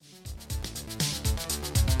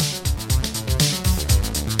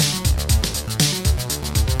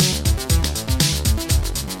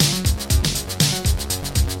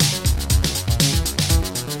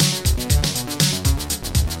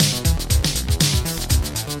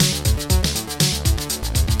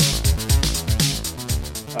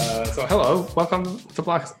So hello, welcome to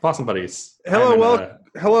Blossom Buddies. Hello,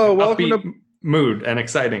 welcome to mood and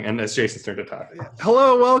exciting, and it's Jason's turn to talk.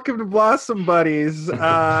 Hello, welcome to Blossom Buddies. We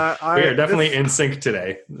are definitely in sync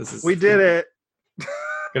today. We did it.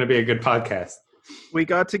 Going to be a good podcast. We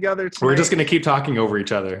got together tonight. We're just going to keep talking over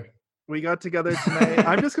each other. We got together tonight.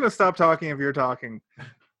 I'm just going to stop talking if you're talking.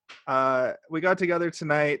 We got together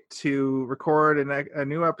tonight to record a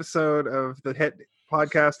new episode of the hit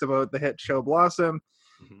podcast about the hit show Blossom.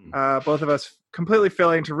 Both of us completely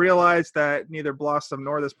failing to realize that neither Blossom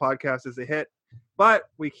nor this podcast is a hit, but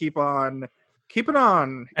we keep on keeping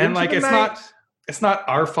on. And like it's not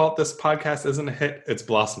our fault this podcast isn't a hit. It's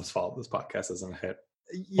Blossom's fault this podcast isn't a hit.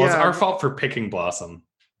 Yeah, well, it's our fault for picking Blossom.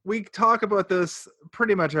 We talk about this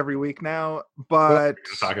pretty much every week now, but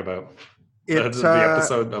talk about the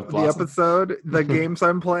episode of Blossom. The games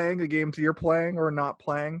I'm playing, the games you're playing or not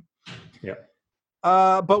playing. Yeah.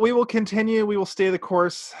 But we will continue. We will stay the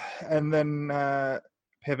course and then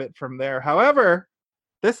pivot from there. However,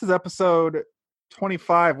 this is episode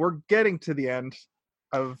 25. We're getting to the end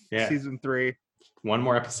of season 3. One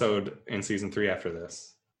more episode in season 3 after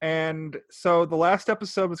this. And so the last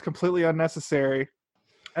episode was completely unnecessary.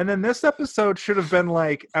 And then this episode should have been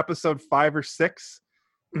like episode 5 or 6.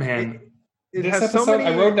 Man. It this has episode, so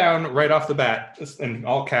many... I wrote down right off the bat, in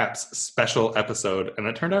all caps, special episode, and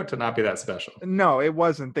it turned out to not be that special. No, it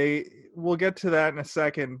wasn't. We'll get to that in a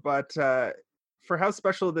second, but for how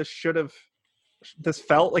special this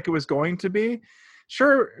felt like it was going to be,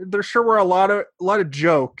 there were a lot of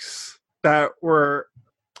jokes that were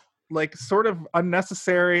like sort of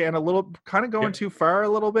unnecessary and a little kind of going too far a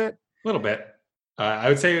little bit. A little bit. I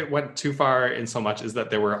would say it went too far in so much as that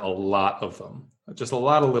there were a lot of them. Just a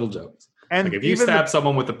lot of little jokes. And like if you stab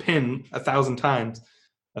someone with a pin 1,000 times,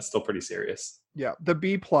 that's still pretty serious. Yeah, the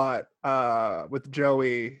B plot with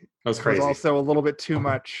Joey was crazy. Was also a little bit too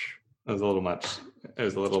much. It was a little much. It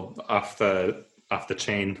was a little off the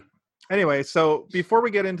chain. Anyway, so before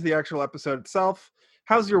we get into the actual episode itself,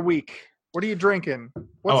 how's your week? What are you drinking?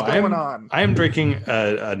 What's going on? I am drinking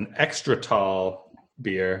an extra tall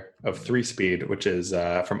beer of 3 Speed, which is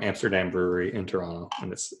from Amsterdam Brewery in Toronto,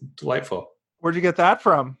 and it's delightful. Where'd you get that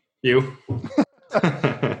from? You.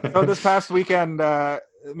 So this past weekend,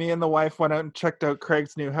 me and the wife went out and checked out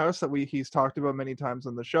Craig's new house that he's talked about many times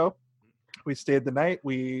on the show. We stayed the night.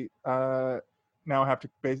 We now I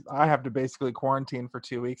have to basically quarantine for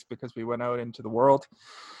 2 weeks because we went out into the world.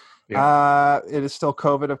 Yeah. It is still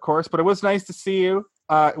COVID, of course, but it was nice to see you.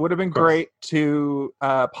 It would have been great to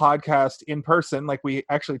podcast in person, like we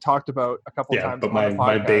actually talked about a couple of times. But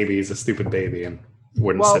my baby is a stupid baby and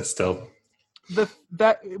wouldn't sit still.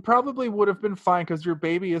 That probably would have been fine because your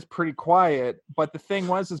baby is pretty quiet. But the thing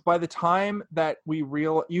is by the time that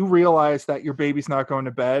you realize that your baby's not going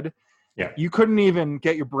to bed, you couldn't even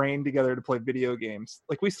get your brain together to play video games.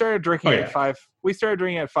 Like we started drinking at 5. We started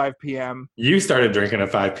drinking at 5 p.m. You started drinking at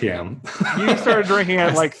 5 p.m. You started drinking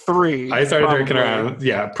at like 3. I started drinking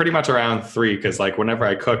around pretty much around 3 because like whenever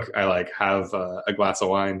I cook, I like have a glass of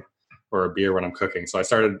wine or a beer when I'm cooking. So I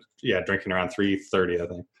started drinking around 3:30, I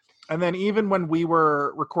think. And then even when we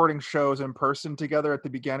were recording shows in person together at the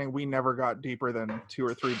beginning, we never got deeper than 2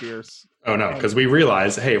 or 3 beers. Oh, no, because we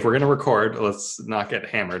realized, hey, if we're going to record, let's not get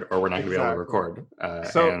hammered or we're not going to be able to record.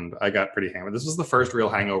 And I got pretty hammered. This was the first real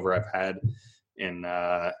hangover I've had in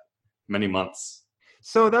many months.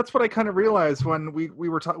 So that's what I kind of realized when we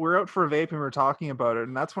were out for a vape and we were talking about it.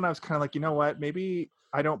 And that's when I was kind of like, you know what, maybe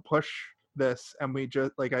I don't push this and we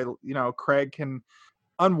just like, Craig can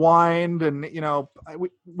unwind and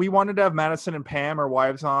we wanted to have Madison and Pam, our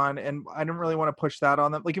wives, on, and I didn't really want to push that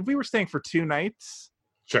on them. Like if we were staying for 2 nights,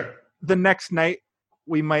 sure, the next night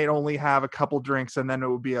we might only have a couple drinks and then it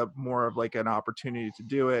would be more of like an opportunity to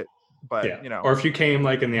do it. But or if you came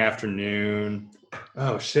like in the afternoon.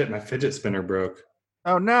 Oh shit, my fidget spinner broke.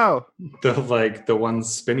 Oh no, the one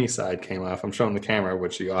spinny side came off. I'm showing the camera,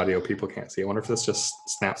 which the audio people can't see. I wonder if this just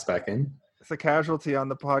snaps back in. It's a casualty on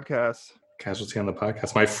the podcast.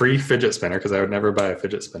 My free fidget spinner, because I would never buy a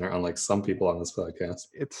fidget spinner, unlike some people on this podcast.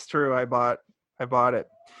 It's true. I bought it.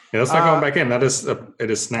 Yeah, that's not going back in. It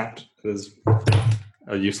is snapped. It is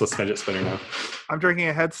a useless fidget spinner now. I'm drinking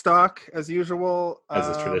a Headstock as usual. As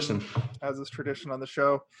is tradition. As is tradition on the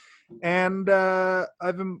show. And I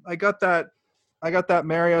got that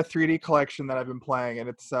Mario 3D collection that I've been playing, and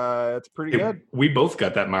it's pretty good. We both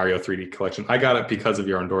got that Mario 3D collection. I got it because of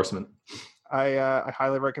your endorsement. I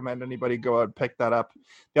highly recommend anybody go out and pick that up.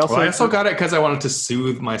 I also got it because I wanted to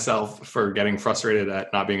soothe myself for getting frustrated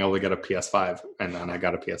at not being able to get a PS5, and then I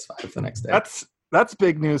got a PS5 the next day. That's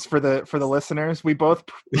big news for the listeners. We both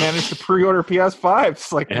managed to pre-order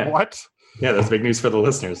PS5s. Like what? Yeah, that's big news for the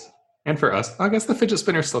listeners. And for us, I guess the fidget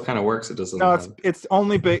spinner still kind of works. It doesn't. No, it's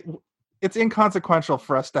only big. It's inconsequential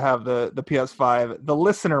for us to have the PS5. The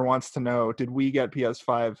listener wants to know: did we get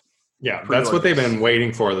PS5? Yeah, that's what they've been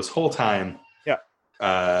waiting for this whole time. Yeah.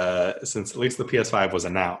 Since at least the PS5 was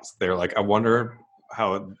announced, they're like, I wonder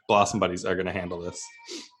how Blossom Buddies are going to handle this.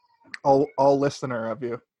 All listener of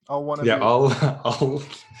you, all one of you. Yeah,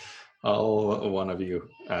 all one of you.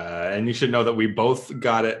 And you should know that we both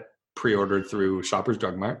got it pre-ordered through Shoppers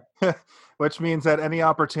Drug Mart. Which means that any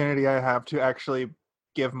opportunity I have to actually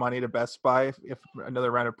give money to Best Buy if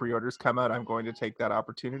another round of pre-orders come out, I'm going to take that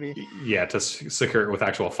opportunity. Yeah, to secure it with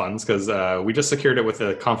actual funds, because we just secured it with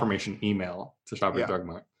a confirmation email to Shoppers Drug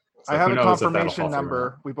Mart. So I have a confirmation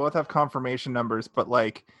number. We both have confirmation numbers, but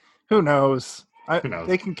like, who knows?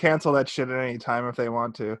 They can cancel that shit at any time if they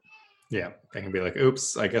want to. Yeah, they can be like,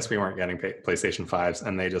 oops, I guess we weren't getting PlayStation 5s,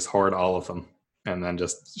 and they just hoard all of them. And then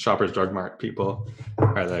just Shoppers Drug Mart people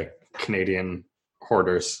are the Canadian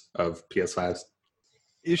hoarders of PS5s.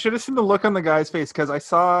 You should have seen the look on the guy's face, because I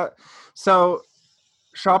saw... So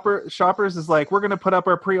Shoppers is like, we're going to put up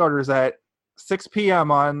our pre-orders at 6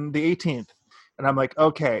 p.m. on the 18th. And I'm like,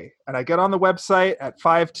 okay. And I get on the website at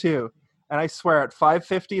 5:02. And I swear, at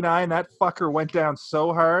 5:59, that fucker went down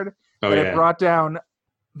so hard that it brought down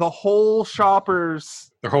the whole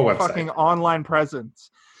Shoppers, their whole website, fucking online presence.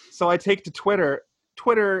 So I take to Twitter.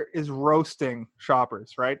 Twitter is roasting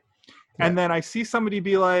Shoppers, right? Yeah. And then I see somebody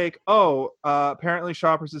be like, apparently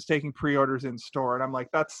Shoppers is taking pre-orders in store. And I'm like,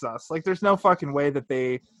 that's sus. Like, there's no fucking way that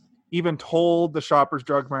they even told the Shoppers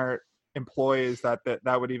Drug Mart employees that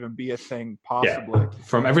would even be a thing, possibly. Yeah.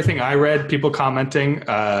 From everything I read, people commenting,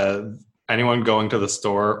 anyone going to the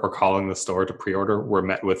store or calling the store to pre-order were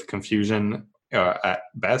met with confusion at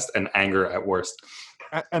best and anger at worst.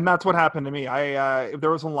 And that's what happened to me. If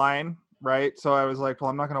there was a line, right? So I was like, well,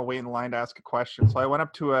 I'm not going to wait in line to ask a question. So I went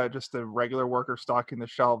up to just a regular worker stocking the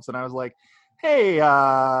shelves, and I was like, hey,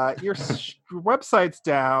 your website's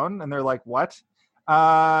down. And they're like, what?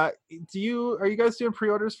 Are you guys doing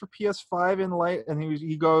pre-orders for PS5 in light? And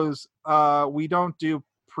he goes, we don't do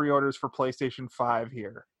pre-orders for PlayStation 5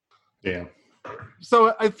 here. Yeah.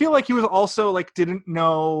 So I feel like he was also like, didn't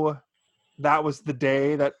know that was the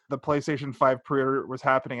day that the PlayStation 5 pre-order was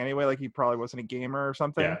happening anyway. Like, he probably wasn't a gamer or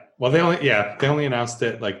something. Yeah. Well, they only announced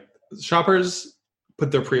it, like, Shoppers put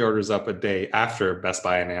their pre-orders up a day after Best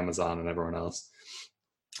Buy and Amazon and everyone else.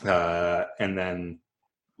 And then,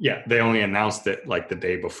 they only announced it like the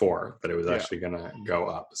day before that it was actually going to go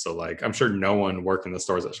up. So, like, I'm sure no one working the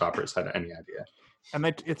stores at Shoppers had any idea. And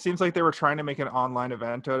it seems like they were trying to make an online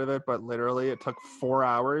event out of it, but literally it took 4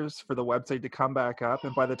 hours for the website to come back up.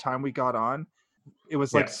 And by the time we got on, it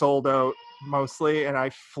was like sold out mostly. And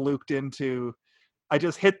I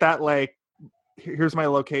just hit that, like, here's my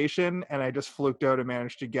location. And I just fluked out and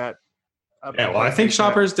managed to get. I think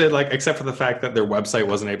Shoppers did, like, except for the fact that their website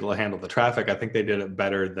wasn't able to handle the traffic, I think they did it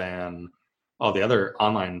better than all the other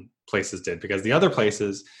online places did, because the other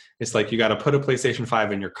places, it's like you got to put a PlayStation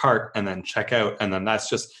 5 in your cart and then check out, and then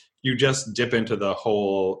you just dip into the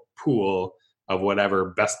whole pool of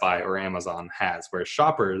whatever Best Buy or Amazon has. Whereas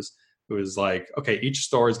Shoppers, it was like, okay, each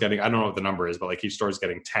store is getting, I don't know what the number is, but like each store is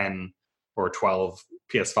getting 10 or 12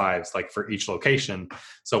 PS5s, like, for each location.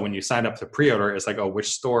 So when you sign up to pre-order, it's like, oh, which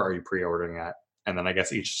store are you pre-ordering at? And then I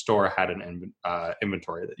guess each store had an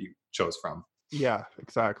inventory that you chose from. Yeah,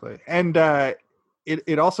 exactly. And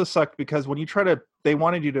it also sucked because when you they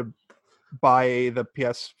wanted you to buy the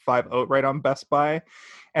PS5 outright on Best Buy.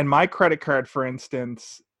 And my credit card, for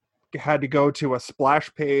instance, had to go to a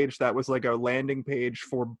splash page that was like a landing page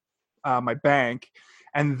for my bank.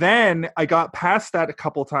 And then I got past that a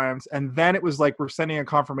couple times. And then it was like, we're sending a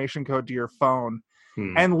confirmation code to your phone.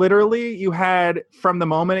 And literally you had, from the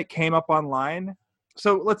moment it came up online.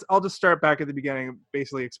 So I'll just start back at the beginning and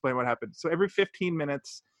basically explain what happened. So every 15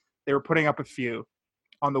 minutes, they were putting up a few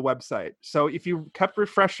on the website. So if you kept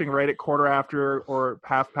refreshing right at quarter after or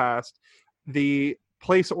half past, the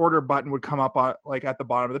place order button would come up on, like, at the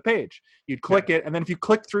bottom of the page. You'd click it, and then if you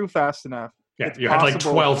click through fast enough, you had like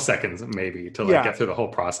 12 seconds maybe to get through the whole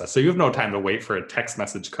process. So you have no time to wait for a text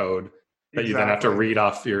message code that you then have to read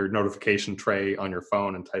off your notification tray on your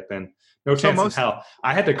phone and type in. No chance in hell.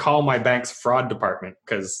 I had to call my bank's fraud department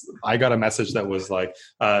because I got a message that was like,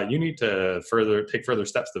 you need to take further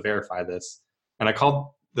steps to verify this. And I called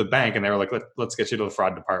the bank and they were like, let's get you to the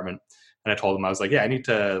fraud department. And I told him, I was like, I need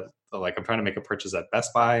to, like, I'm trying to make a purchase at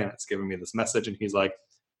Best Buy and it's giving me this message. And he's like,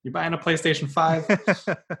 you buying a PlayStation 5?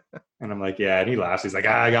 And I'm like, yeah. And he laughs. He's like,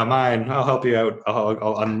 I got mine. I'll help you out.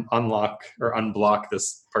 I'll unlock or unblock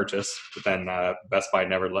this purchase. But then Best Buy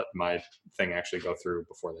never let my thing actually go through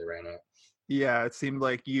before they ran out. Yeah, it seemed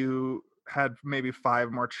like you had maybe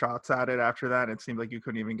 5 more shots at it after that. It seemed like you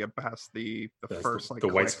couldn't even get past the first the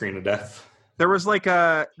click. white screen of death. There was like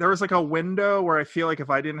a window where I feel like if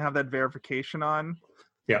I didn't have that verification on,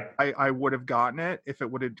 yeah, I would have gotten it if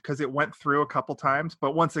it would have, because it went through a couple times.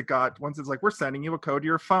 But once it's like, we're sending you a code to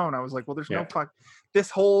your phone, I was like, well, there's no fuck.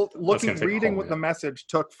 This whole reading with the message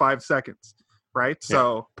took 5 seconds, right? Yeah.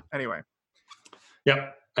 So anyway.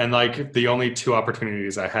 Yep. And like the only 2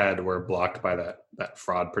 opportunities I had were blocked by that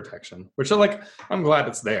fraud protection, which I'm glad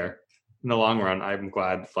it's there. In the long run, I'm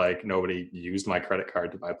glad like nobody used my credit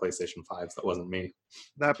card to buy PlayStation 5s. That wasn't me.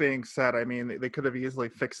 That being said, I mean, they could have easily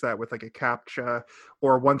fixed that with like a CAPTCHA,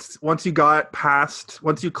 or once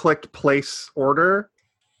you clicked place order,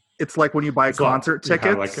 it's like when you buy concert tickets. You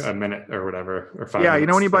have like a minute or whatever, or 5 minutes. Yeah, you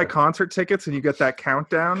know when you buy concert tickets and you get that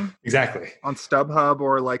countdown? Exactly. On StubHub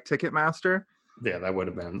or like Ticketmaster? Yeah, that would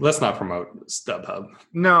have been. Let's not promote StubHub.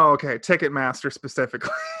 No, okay, Ticketmaster specifically.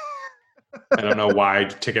 I don't know why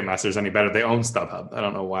Ticketmaster is any better. They own StubHub. I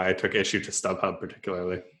don't know why I took issue to StubHub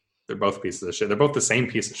particularly. They're both pieces of shit. They're both the same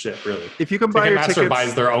piece of shit, really. If you can buy your tickets, Ticketmaster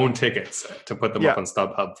buys their own tickets to put them up on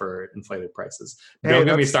StubHub for inflated prices. Don't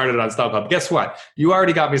get me started on StubHub. Guess what? You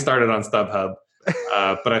already got me started on StubHub,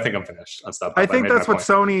 but I think I'm finished on StubHub. I think that's what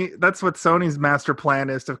Sony's master plan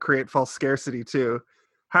is, to create false scarcity too.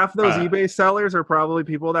 Half those eBay sellers are probably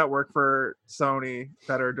people that work for Sony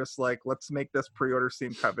that are just like, let's make this pre-order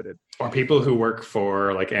seem coveted. Or people who work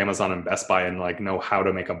for like Amazon and Best Buy and like know how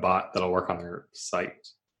to make a bot that'll work on their site.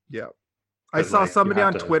 Yeah. I saw somebody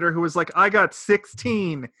on Twitter who was like, I got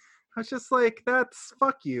 16. I was just like, that's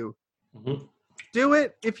fuck you. Mm-hmm. Do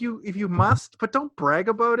it if you must, but don't brag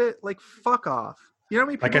about it. Like, fuck off. You know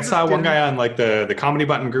what I mean? Like I saw one guy on like the Comedy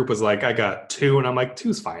Button group was like, I got 2, and I'm like,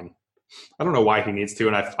 2's fine. I don't know why he needs 2,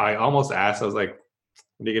 and I almost asked. I was like,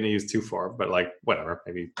 "What are you going to use 2 for?" But like, whatever.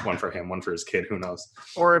 Maybe 1 for him, 1 for his kid. Who knows?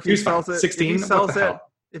 Or if he sells it, 16,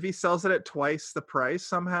 if he sells it at twice the price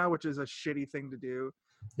somehow, which is a shitty thing to do.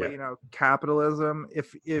 Yeah. But, you know, capitalism.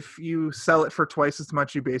 If you sell it for twice as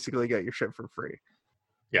much, you basically get your shit for free.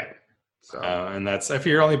 Yeah. So, and that's if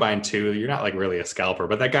you're only buying 2, you're not like really a scalper.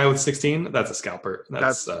 But that guy with 16, that's a scalper.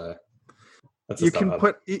 That's you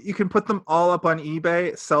can put them all up on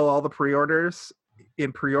eBay, sell all the pre-orders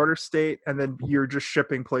in pre-order state, and then you're just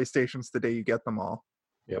shipping PlayStations the day you get them all.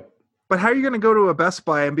 Yep. But how are you going to go to a Best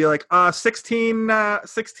Buy and be like,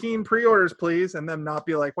 16 pre-orders, please, and then not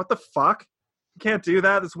be like, what the fuck? You can't do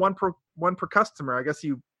that. It's one per customer. I guess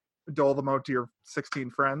you dole them out to your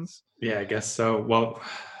 16 friends. Yeah, I guess so. Well,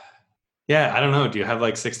 yeah, I don't know. Do you have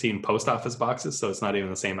like 16 post office boxes, so it's not even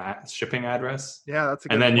the same shipping address? Yeah, that's a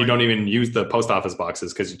good And then point. You don't even use the post office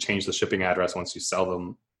boxes because you change the shipping address once you sell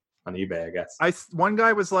them on eBay, I guess. One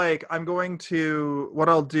guy was like, what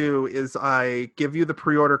I'll do is I give you the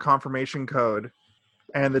pre-order confirmation code,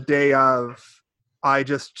 and the day of, I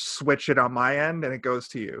just switch it on my end and it goes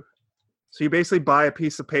to you. So you basically buy a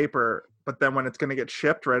piece of paper, but then when it's going to get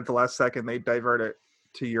shipped right at the last second, they divert it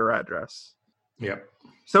to your address. Yep.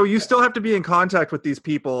 So you still have to be in contact with these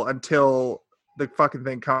people until the fucking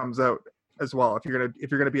thing comes out as well. If you're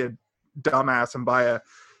gonna be a dumbass and buy a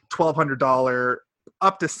 $1,200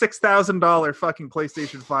 up to $6,000 fucking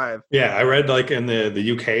PlayStation 5. Yeah, I read like in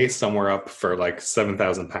the UK somewhere up for like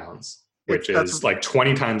 £7,000, which is like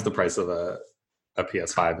 20 times the price of a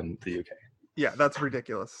PS5 in the UK. Yeah, that's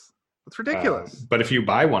ridiculous. It's ridiculous. But if you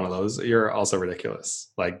buy one of those, you're also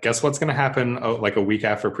ridiculous. Like, guess what's going to happen? Like a week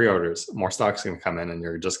after pre-orders, more stock's going to come in, and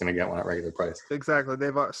you're just going to get one at regular price. Exactly.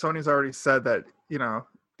 Sony's already said that, you know,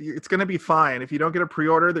 it's going to be fine. If you don't get a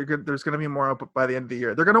pre-order, there's going to be more up by the end of the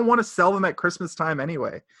year. They're going to want to sell them at Christmas time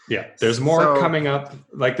anyway. Yeah, there's more coming up.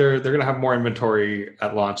 Like they're going to have more inventory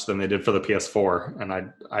at launch than they did for the PS4. And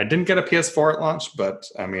I didn't get a PS4 at launch, but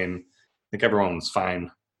I mean, I think everyone's fine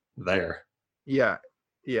there. Yeah.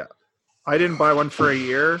 I didn't buy one for a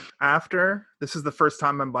year after. This is the first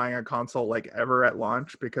time I'm buying a console like ever at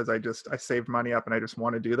launch because I saved money up and I just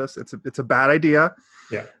want to do this. It's a bad idea.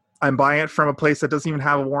 Yeah. I'm buying it from a place that doesn't even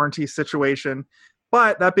have a warranty situation.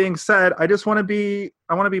 But that being said, I want to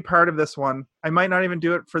be part of this one. I might not even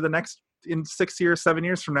do it for the next in 6 years, 7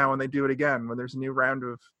 years from now when they do it again, when there's a new round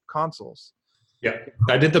of consoles. Yeah.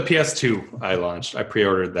 I did the PS2 I launched. I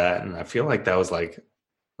pre-ordered that and I feel like that was like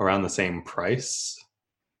around the same price.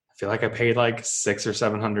 I feel like I paid like $600 or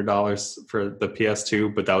 $700 for the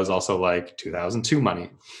PS2, but that was also like 2002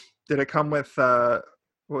 money. Did it come with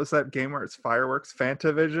what was that game where it's fireworks?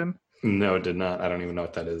 Fantavision? No, it did not. I don't even know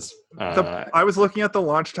what that is. I was looking at the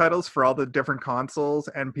launch titles for all the different consoles,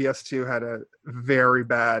 and PS2 had a very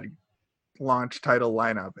bad launch title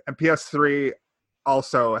lineup, and PS3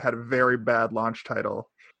 also had a very bad launch title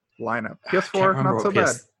lineup. PS4, not so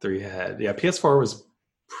bad. PS3 had. Yeah, PS4 was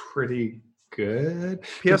pretty good.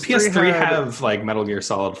 PS3 did PS3 have like Metal Gear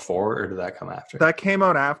Solid 4, or did that come after? That came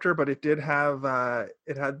out after, but it did have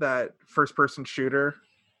it had that first-person shooter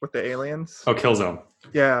with the aliens. Oh, Killzone.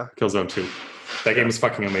 Yeah, Killzone 2. That game is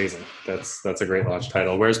fucking amazing. That's a great launch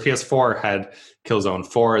title. Whereas PS4 had Killzone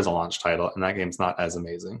 4 as a launch title, and that game's not as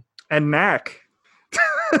amazing. And Knack.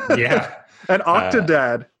 Yeah. And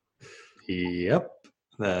Octodad. Yep.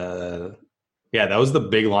 That was the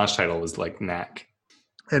big launch title, was like Knack.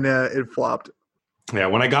 And it flopped. Yeah,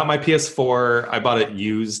 when I got my PS4, I bought it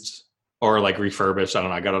used or like refurbished. I don't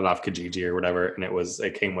know. I got it off Kijiji or whatever, and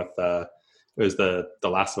it came with it was the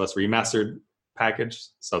Last of Us remastered package.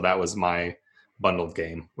 So that was my bundled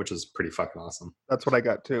game, which is pretty fucking awesome. That's what I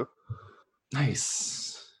got too. Nice.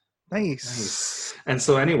 And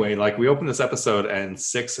so anyway, like we opened this episode and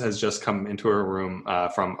Six has just come into her room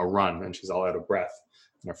from a run, and she's all out of breath.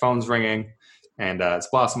 And her phone's ringing, and it's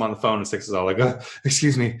Blossom on the phone, and Six is all like,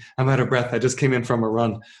 excuse me, I'm out of breath. I just came in from a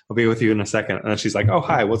run. I'll be with you in a second. And then she's like, oh,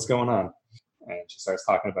 hi, what's going on? And she starts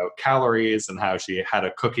talking about calories and how she had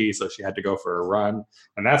a cookie, so she had to go for a run.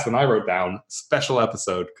 And that's when I wrote down special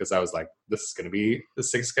episode, because I was like, this is going to be the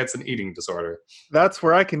Six gets an eating disorder. That's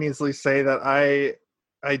where I can easily say that I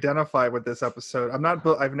identify with this episode.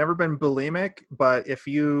 I've never been bulimic, but if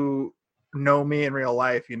you know me in real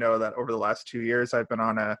life, you know that over the last 2 years, I've been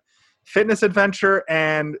on a fitness adventure,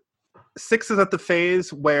 and Six is at the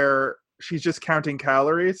phase where she's just counting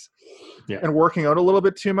calories and working out a little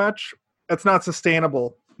bit too much. It's not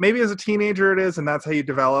sustainable. Maybe as a teenager it is, and that's how you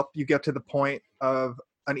develop. You get to the point of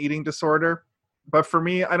an eating disorder. But for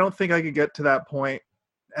me, I don't think I could get to that point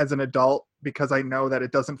as an adult, because I know that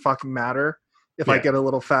it doesn't fucking matter if I get a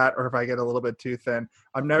little fat or if I get a little bit too thin.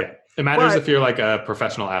 I'm never. Yeah. It matters if you're like a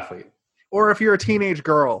professional athlete. Or if you're a teenage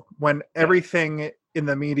girl, when everything in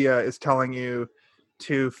the media is telling you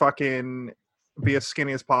to fucking be as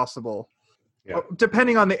skinny as possible. Yeah.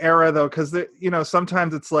 Depending on the era, though, because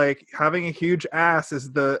sometimes it's like having a huge ass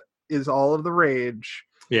is all of the rage.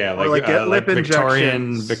 Yeah, like get lip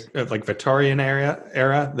Victorian, Victorian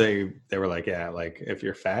era. They were like, yeah, like if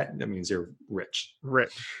you're fat, that means you're rich.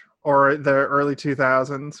 Or the early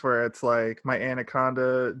 2000s, where it's like, my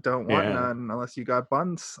anaconda don't want none unless you got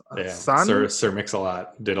buns. Son? Sir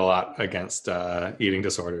Mix-a-Lot did a lot against eating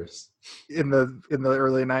disorders in the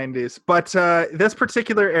early 90s. But this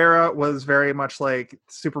particular era was very much like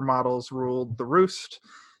supermodels ruled the roost.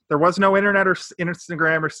 There was no internet or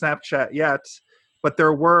Instagram or Snapchat yet, but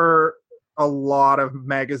there were a lot of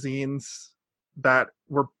magazines that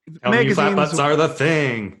were flat butts are the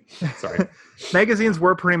thing. Sorry. Magazines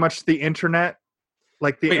were pretty much the internet.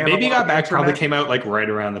 Like the Baby Got Back probably came out like right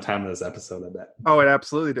around the time of this episode, I bet. Oh, it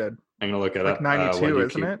absolutely did. I'm gonna look it up. 92,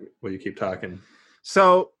 isn't it? Will you keep talking?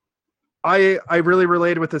 So I really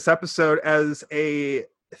related with this episode as a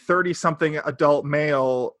 30-something adult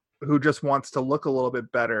male who just wants to look a little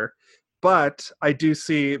bit better. But I do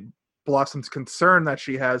see Blossom's concern that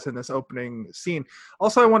she has in this opening scene.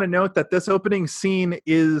 Also, I want to note that this opening scene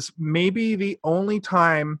is maybe the only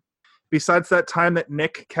time, besides that time that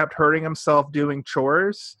Nick kept hurting himself doing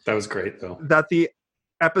chores. That was great, though. That the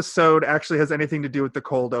episode actually has anything to do with the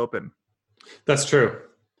cold open. That's true.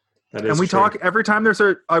 That is and we true. talk every time there's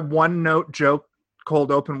a one-note joke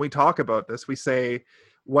cold open, we talk about this. We say,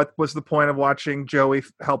 what was the point of watching Joey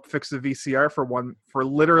help fix the VCR for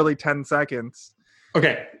literally 10 seconds?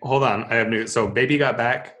 Okay, hold on. I have news. So Baby Got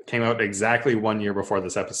Back came out exactly 1 year before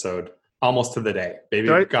this episode, almost to the day. Baby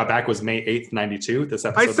Got Back was May 8th, 92. This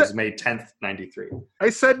episode was May 10th, 93. I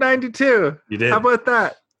said 92. You did. How about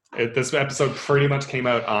that? This episode pretty much came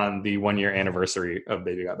out on the 1 year anniversary of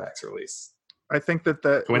Baby Got Back's release. I think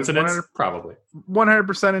that coincidence? Probably.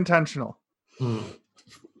 100% intentional.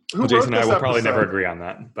 Well, Jason and I will probably never agree on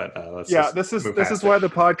that, but this is why the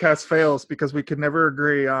podcast fails, because we could never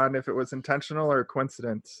agree on if it was intentional or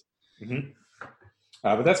coincidence. Mm-hmm.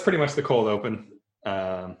 But that's pretty much the cold open.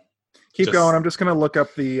 Keep going. I'm just going to look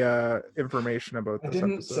up the information about this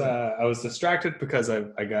episode. I was distracted because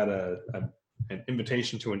I got an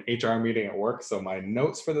invitation to an HR meeting at work, so my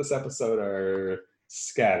notes for this episode are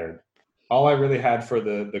scattered. All I really had for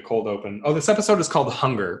the cold open. Oh, this episode is called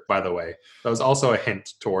Hunger, by the way. That was also a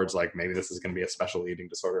hint towards like maybe this is going to be a special eating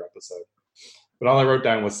disorder episode. But all I wrote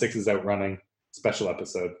down was Six is out running, special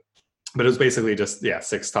episode. But it was basically just,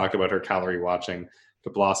 Six talked about her calorie watching to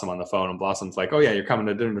Blossom on the phone. And Blossom's like, oh yeah, you're coming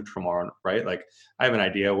to dinner tomorrow, right? Like, I have an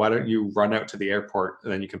idea. Why don't you run out to the airport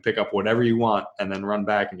and then you can pick up whatever you want and then run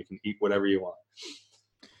back and you can eat whatever you want.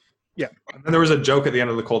 Yeah. And there was a joke at the end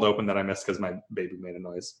of the cold open that I missed because my baby made a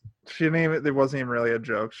noise. She named it. There wasn't even really a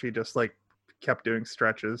joke. She just like kept doing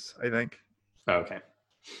stretches, I think. Okay.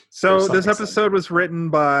 So this episode was written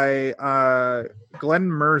by Glenn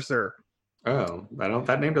Mercer. Oh,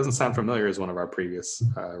 that name doesn't sound familiar as one of our previous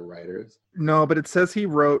writers. No, but it says he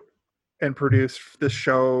wrote and produced this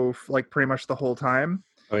show like pretty much the whole time.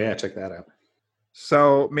 Oh yeah, check that out.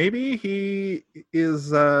 So maybe he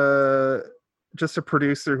is just a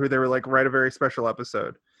producer who they were like, write a very special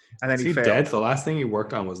episode, and then he failed. Dead? The last thing he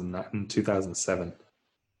worked on was in 2007.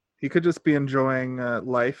 He could just be enjoying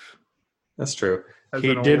life. That's true.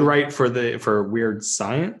 He did write for Weird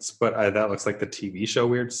Science, but that looks like the TV show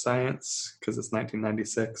Weird Science because it's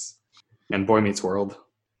 1996, and Boy Meets World.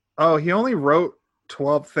 Oh, he only wrote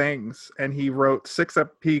 12 things, and he wrote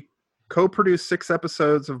he co-produced 6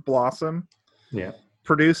 episodes of Blossom. Yeah.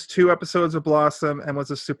 Produced 2 episodes of Blossom and was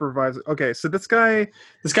a supervisor. Okay, so this guy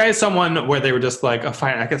is someone where they were just like, oh,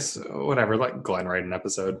 fine, I guess whatever, let Glenn write an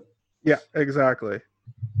episode. Yeah, exactly.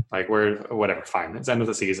 Like whatever, fine. It's end of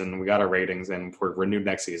the season. We got our ratings and we're renewed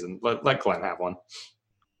next season. Let Glenn have one.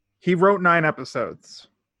 He wrote 9 episodes.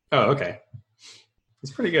 Oh, okay.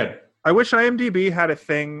 It's pretty good. I wish IMDb had a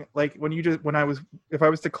thing like if I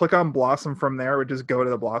was to click on Blossom from there, it would just go to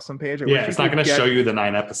the Blossom page. It's not going to show you the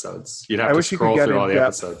 9 episodes. You'd have to scroll through all the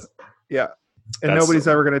episodes. Yeah. And nobody's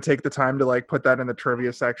ever going to take the time to like put that in the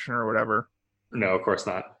trivia section or whatever. No, of course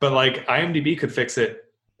not. But like IMDb could fix it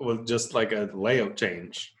with just like a layout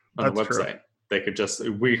change on the website. True.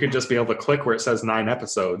 We could just be able to click where it says 9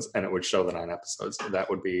 episodes and it would show the 9 episodes. That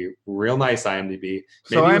would be real nice, IMDb.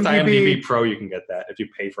 Maybe with IMDb Pro you can get that if you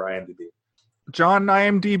pay for IMDb. John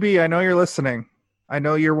IMDb, I know you're listening. I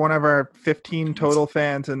know you're one of our 15 total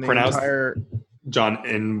fans in the entire John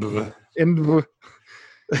Inb.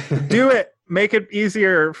 Do it. Make it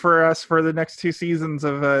easier for us for the next 2 seasons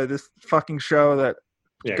of this fucking show that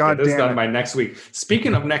God damn it. Done by next week.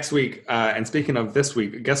 Speaking of next week, and speaking of this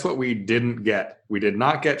week, guess what we didn't get? We did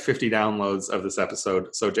not get 50 downloads of this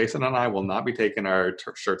episode. So Jason and I will not be taking our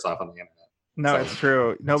shirts off on the internet. No, it's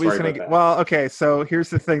true. Nobody's going to get... Well, okay, so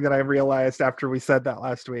here's the thing that I realized after we said that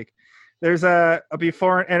last week. There's a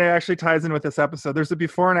before, and it actually ties in with this episode. There's a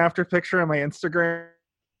before and after picture on my Instagram.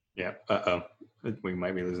 Yeah, uh-oh. We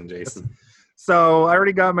might be losing Jason. So I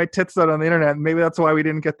already got my tits out on the internet. Maybe that's why we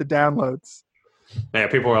didn't get the downloads. Yeah,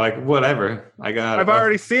 people were like, whatever. I've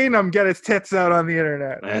already seen him get his tits out on the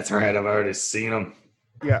internet. That's right. I've already seen him.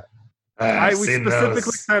 Yeah. We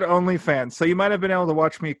specifically said OnlyFans. So you might have been able to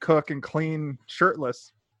watch me cook and clean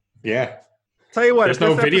shirtless. Yeah. Tell you what. There's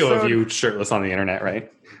no video of you shirtless on the internet,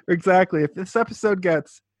 right? Exactly. If this episode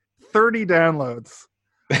gets 30 downloads,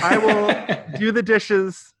 I will do the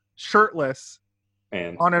dishes shirtless.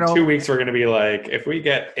 And in 2 weeks, we're going to be like, if we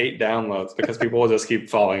get 8 downloads, because people will just keep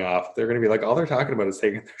falling off, they're going to be like, all they're talking about is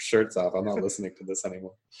taking their shirts off. I'm not listening to this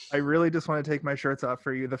anymore. I really just want to take my shirts off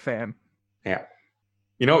for you, the fan. Yeah.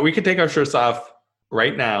 You know what? We could take our shirts off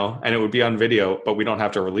right now, and it would be on video, but we don't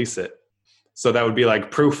have to release it. So that would be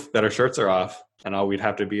like proof that our shirts are off, and all we'd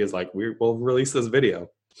have to be is like, we'll release this video.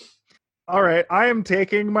 All right. I am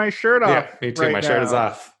taking my shirt off. Yeah, me too. My shirt is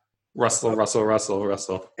off. Russell.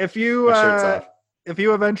 If you... my shirt's off. If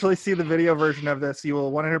you eventually see the video version of this, you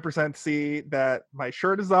will 100% see that my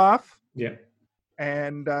shirt is off. Yeah.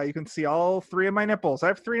 And you can see all 3 of my nipples. I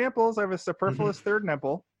have 3 nipples. I have a superfluous third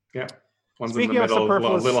nipple. Yeah. One's in the middle,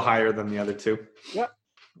 a little higher than the other 2. Yeah.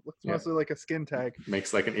 Looks mostly like a skin tag.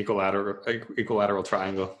 Makes like an equilateral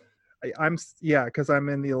triangle. Because I'm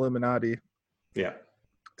in the Illuminati. Yeah.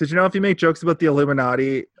 Did you know if you make jokes about the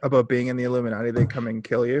Illuminati, about being in the Illuminati, they come and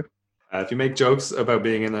kill you? If you make jokes about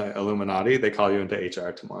being in the Illuminati, they call you into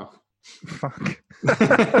HR tomorrow. Fuck.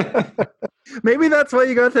 Maybe that's why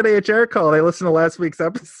you got that HR call. They listened to last week's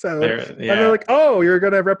episode. And they're like, oh, you're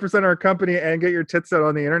going to represent our company and get your tits out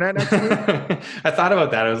on the internet next week? I thought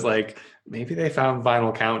about that. I was like, maybe they found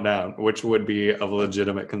Vinyl Countdown, which would be of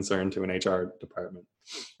legitimate concern to an HR department.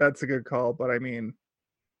 That's a good call. But I mean,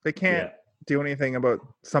 they can't do anything about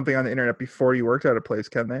something on the internet before you worked at a place,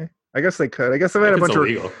 can they? I guess they could. I guess I've had a bunch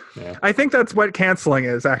illegal. I think that's what canceling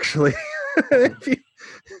is, actually.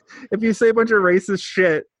 if you say a bunch of racist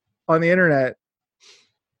shit on the internet,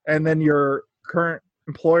 and then your current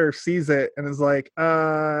employer sees it and is like,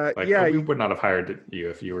 we would not have hired you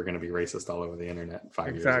if you were going to be racist all over the internet 5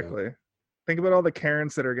 years ago. Exactly. Think about all the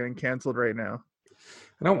Karens that are getting canceled right now.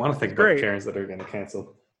 I don't want to think about Karens that are getting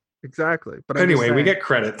canceled. Exactly. But anyway, we get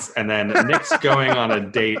credits, and then Nick's going on a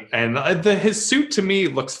date, and his suit to me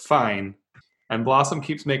looks fine. And Blossom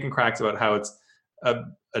keeps making cracks about how it's a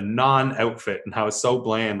non-outfit and how it's so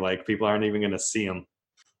bland, like people aren't even going to see him.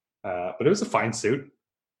 But it was a fine suit.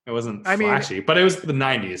 It wasn't flashy, but it was the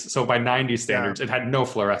 90s. So by 90s standards, it had no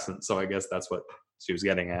fluorescence. So I guess that's what she was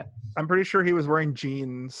getting at. I'm pretty sure he was wearing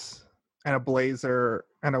jeans and a blazer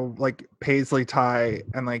and a like paisley tie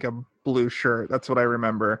and like a blue shirt. That's what I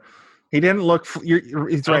remember. He didn't look. He's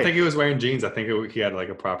right. I don't think he was wearing jeans. I think he had like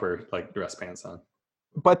a proper like dress pants on,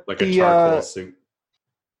 but like a charcoal suit.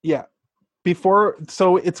 Yeah. Before,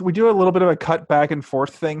 so we do a little bit of a cut back and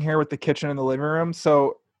forth thing here with the kitchen and the living room.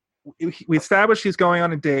 So we established he's going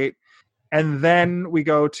on a date, and then we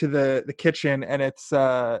go to the kitchen, and it's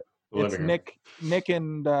Nick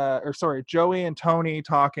and Joey and Tony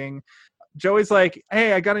talking. Joey's like,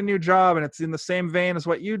 "Hey, I got a new job, and it's in the same vein as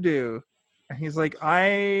what you do." And he's like,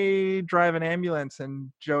 "I drive an ambulance."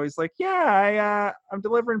 And Joey's like, "Yeah, I'm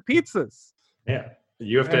delivering pizzas." Yeah.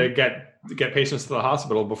 You have to get patients to the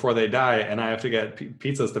hospital before they die, and I have to get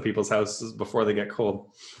pizzas to people's houses before they get cold.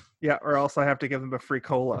 Yeah, or else I have to give them a free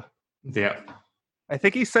cola. Yeah. I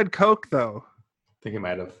think he said Coke, though. I think he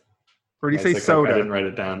might have. Or did he say soda? I didn't write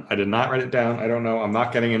it down. I did not write it down. I don't know. I'm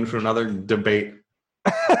not getting into another debate.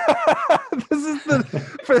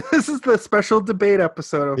 This is the special debate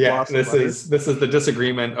episode of Blossom This is the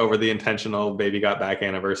disagreement over the intentional Baby Got Back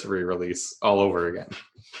anniversary release all over again.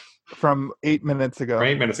 From 8 minutes ago.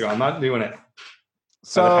 I'm not doing it.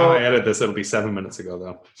 So by the time I edit this, it'll be 7 minutes ago,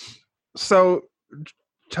 though. So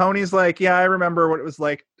Tony's like, "Yeah, I remember what it was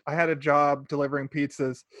like. I had a job delivering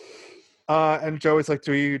pizzas." And Joey's like,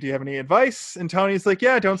 do you have any advice? And Tony's like,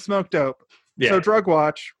 "Yeah, don't smoke dope." Yeah. So drug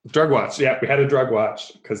watch. Yeah, we had a drug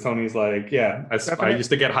watch because Tony's like, "Yeah, I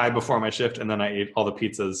used to get high before my shift, and then I ate all the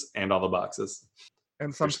pizzas and all the boxes."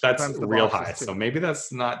 And that's real high. Too. So maybe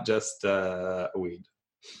that's not just weed.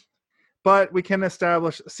 But we can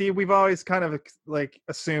establish. See, we've always kind of like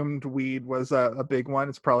assumed weed was a big one.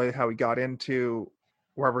 It's probably how he got into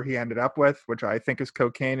wherever he ended up with, which I think is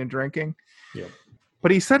cocaine and drinking. Yeah.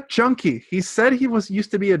 But he said junkie. He said he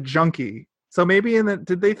used to be a junkie. So maybe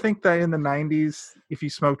did they think that in the 90s, if you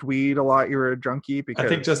smoked weed a lot, you were a junkie? Because I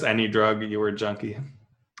think just any drug, you were a junkie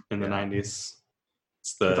in the 90s.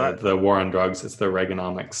 It's the war on drugs. It's the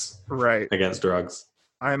Reaganomics against drugs.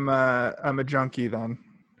 I'm a junkie then.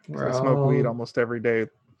 I smoke weed almost every day.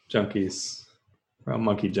 Junkies. We're all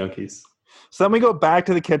monkey junkies. So then we go back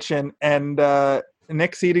to the kitchen, and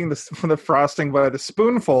Nick's eating the frosting by the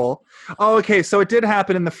spoonful. Oh, okay. So it did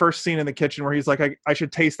happen in the first scene in the kitchen where he's like, I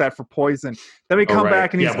should taste that for poison. Then we come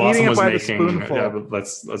back and he's eating it by the spoonful. Yeah, but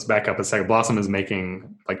let's back up a second. Blossom is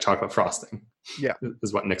making like chocolate frosting. Yeah.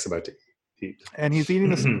 Is what Nick's about to eat. And he's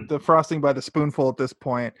eating the frosting by the spoonful at this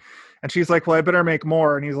point. And she's like, "Well, I better make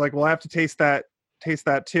more." And he's like, "Well, I have to taste that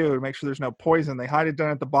too to make sure there's no poison." They hide it down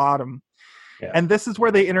at the bottom. Yeah. And this is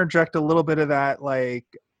where they interject a little bit of that, like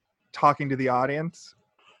talking to the audience,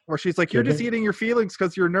 where she's like, "You're just eating your feelings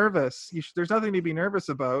because you're nervous. There's nothing to be nervous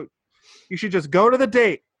about. You should just go to the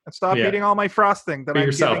date and stop eating all my frosting." That Be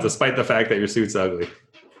yourself, despite the fact that your suit's ugly.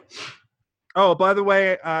 Oh, by the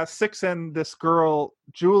way, Six and this girl,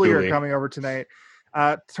 Julie, are coming over tonight.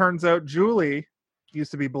 Turns out Julie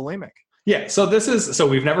used to be bulimic. Yeah, so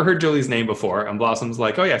we've never heard Julie's name before, and Blossom's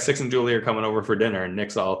like, "Oh yeah, Six and Julie are coming over for dinner," and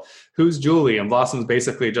Nick's all, "Who's Julie?" And Blossom's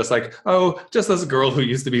basically just like, "Oh, just this girl who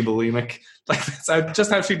used to be bulimic." Like that's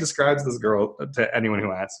just how she describes this girl to anyone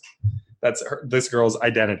who asks. That's this girl's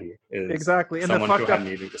identity is exactly, and someone who had an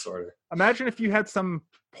eating disorder. Imagine if you had some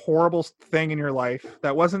horrible thing in your life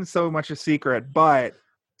that wasn't so much a secret, but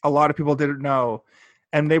a lot of people didn't know,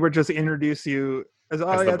 and they would just introduce you as,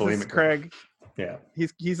 "Oh yeah, this is Craig." Yeah,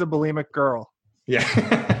 he's a bulimic girl. Yeah.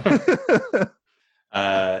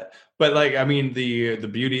 But like, I mean, the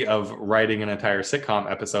beauty of writing an entire sitcom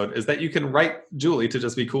episode is that you can write Julie to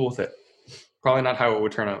just be cool with it. Probably not how it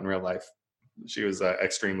would turn out in real life. She was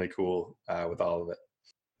extremely cool with all of it.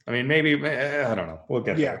 I mean, maybe I don't know. We'll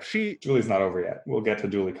get there. Julie's not over yet. We'll get to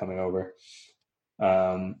Julie coming over.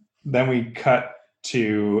 Then we cut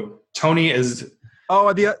to Tony is.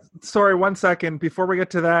 Oh, sorry. 1 second before we get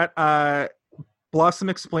to that. Blossom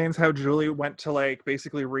explains how Julie went to like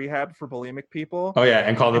basically rehab for bulimic people. Oh yeah,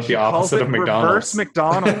 and called it the opposite of McDonald's. Reverse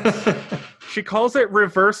McDonald's. She calls it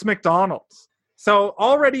reverse McDonald's. So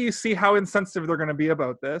already you see how insensitive they're going to be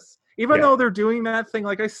about this. Even though they're doing that thing,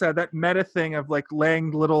 like I said, that meta thing of like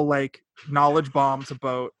laying little like knowledge bombs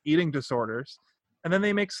about eating disorders, and then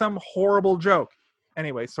they make some horrible joke.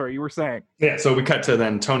 Anyway, sorry, you were saying. Yeah, so we cut to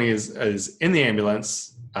then Tony is in the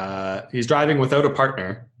ambulance. He's driving without a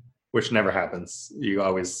partner, which never happens. You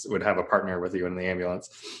always would have a partner with you in the ambulance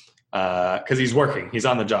because he's working. He's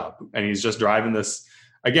on the job, and he's just driving this,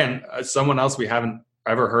 again, someone else we haven't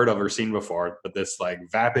ever heard of or seen before, but this like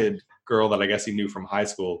vapid girl that I guess he knew from high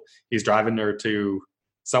school. He's driving her to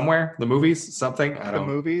somewhere, the movies, something. I don't.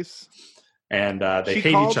 The movies. And they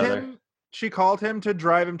hate each other. She called him to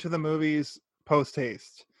drive him to the movies post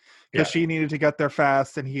haste because she needed to get there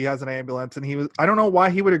fast, and he has an ambulance, and he was. I don't know why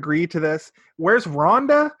he would agree to this. Where's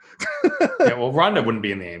Rhonda? Yeah, well, Rhonda wouldn't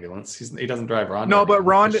be in the ambulance. He doesn't drive Rhonda. No, but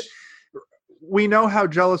Rhonda. We know how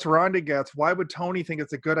jealous Rhonda gets. Why would Tony think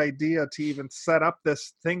it's a good idea to even set up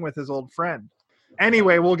this thing with his old friend?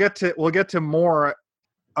 Anyway, we'll get to more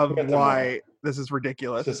of why this is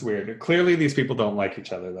ridiculous. It's just weird. Clearly, these people don't like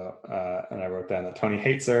each other, though. And I wrote down that Tony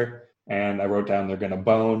hates her, and I wrote down they're going to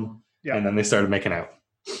bone, and then they started making out.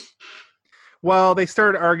 Well, they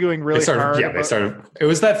started arguing really hard. Yeah, they started. It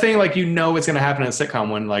was that thing like it's going to happen in a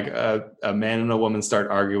sitcom when like a man and a woman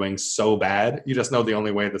start arguing so bad. You just know the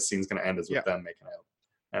only way the scene's going to end is with them making out,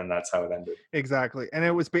 and that's how it ended. Exactly, and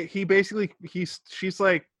it was she's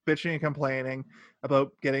like bitching and complaining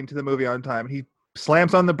about getting to the movie on time. He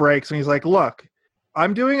slams on the brakes and he's like, "Look,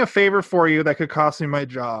 I'm doing a favor for you that could cost me my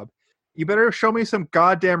job. You better show me some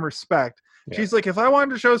goddamn respect." Yeah. She's like, if I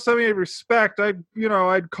wanted to show somebody respect, I'd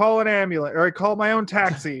call an ambulance or I'd call my own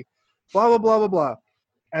taxi, blah, blah, blah, blah, blah.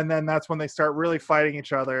 And then that's when they start really fighting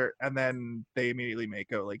each other. And then they immediately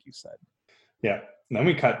make out, like you said. Yeah. And then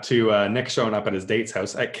we cut to Nick showing up at his date's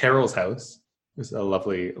house, at Carol's house. Who's a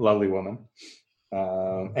lovely, lovely woman.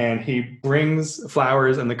 And he brings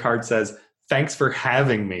flowers and the card says, "Thanks for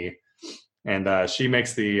having me." And she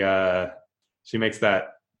makes that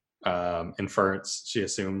inference. She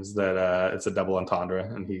assumes that it's a double entendre,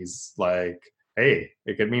 and he's like, "Hey,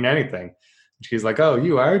 it could mean anything." She's like, "Oh,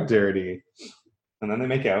 you are dirty." And then they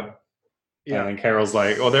make out. Yeah. And then Carol's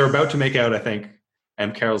like, "Oh, they're about to make out, I think."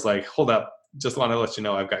 And Carol's like, "Hold up, just want to let you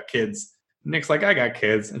know I've got kids." Nick's like, "I got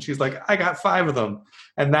kids," and she's like, "I got 5 of them."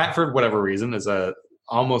 And that, for whatever reason, is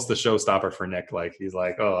almost a showstopper for Nick. Like, he's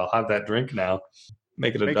like, "Oh, I'll have that drink now.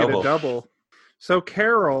 Make it a double." So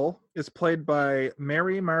Carol is played by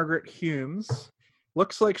Mary Margaret Humes.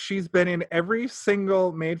 Looks like she's been in every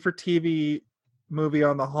single made-for-TV movie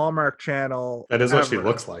on the Hallmark Channel. That is what she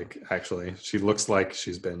looks like, actually. She looks like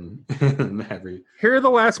she's been in every... Here are the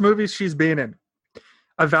last movies she's been in.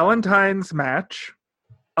 A Valentine's Match,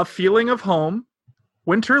 A Feeling of Home,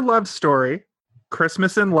 Winter Love Story,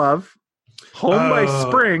 Christmas in Love, Home by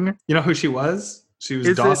Spring. You know who she was? She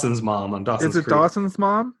was Dawson's mom on Dawson's Creek. Is it Dawson's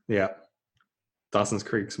mom? Yeah. Dawson's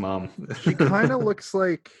Creek's mom. She kind of looks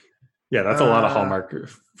like... Yeah, that's a lot of Hallmark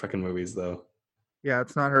fucking movies, though. Yeah,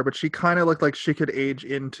 it's not her, but she kind of looked like she could age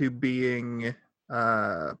into being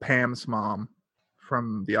Pam's mom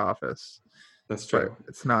from The Office. That's true. But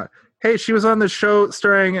it's not. Hey, she was on the show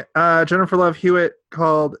starring Jennifer Love Hewitt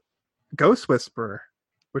called Ghost Whisperer,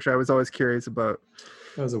 which I was always curious about.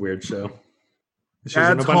 That was a weird show. She was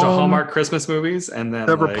in a bunch of Hallmark Christmas movies, and then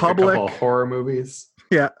The Republic. A couple horror movies.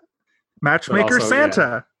 Yeah. Matchmaker also, Santa.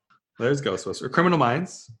 Yeah. There's Ghost Whisperer. Criminal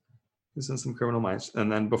Minds. She was in some Criminal Minds.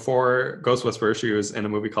 And then before Ghost Whisperer, she was in a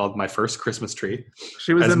movie called My First Christmas Tree.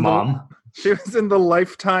 She was as Mom. She was in the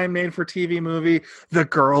Lifetime made-for-TV movie, The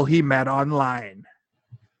Girl He Met Online.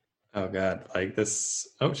 Oh, God. Like this.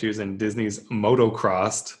 Oh, she was in Disney's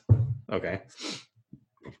Motocrossed. Okay.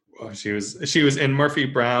 Oh, she was in Murphy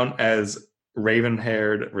Brown as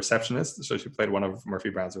raven-haired receptionist. So she played one of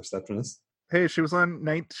Murphy Brown's receptionists. Hey, she was on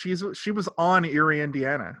she was on Erie,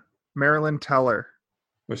 Indiana. Marilyn Teller.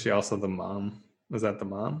 Was she also the mom? Was that the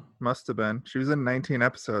mom? Must have been. She was in 19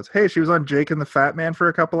 episodes. Hey, she was on Jake and the Fat Man for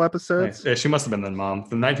a couple episodes. Nice. Yeah, she must have been the mom.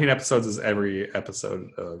 The 19 episodes is every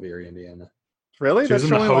episode of Erie, Indiana. Really? She was in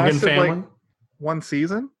the Hogan family. Like one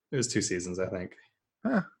season? It was 2 seasons, I think.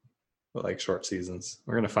 Huh. But like short seasons.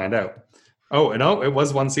 We're gonna find out. Oh, no, it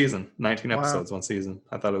was 1 season. 19 episodes, 1 season.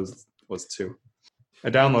 I thought it was 2. I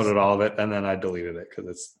downloaded all of it and then I deleted it because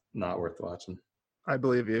it's not worth watching. I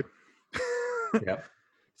believe you. Yeah.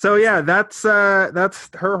 So yeah, that's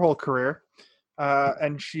her whole career.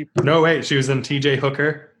 And she she was in TJ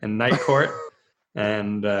Hooker and Night Court.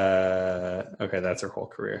 And okay, that's her whole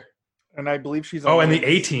career. And I believe she's and the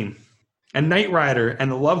A-Team. And Knight Rider and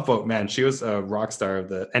the Love Boat. Man, she was a rock star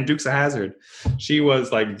and Dukes of Hazzard. She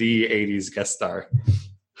was like the 80s guest star.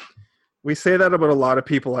 We say that about a lot of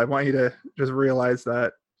people. I want you to just realize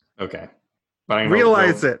that. Okay. But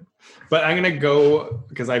realize it. But I'm going to go,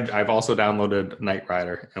 because I've also downloaded Knight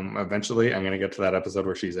Rider. And eventually I'm going to get to that episode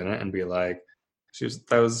where she's in it and be like, she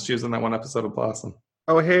was in that one episode of Blossom.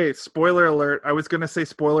 Oh, hey, spoiler alert. I was going to say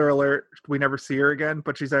spoiler alert. We never see her again,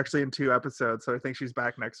 but she's actually in 2 episodes. So I think she's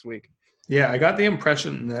back next week. Yeah, I got the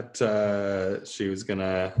impression that she was going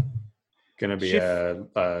to be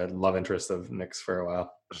a love interest of Nick's for a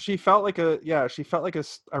while. She felt like a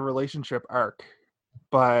relationship arc,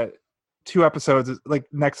 but 2 episodes, like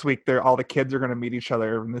next week, all the kids are going to meet each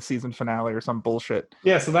other in the season finale or some bullshit.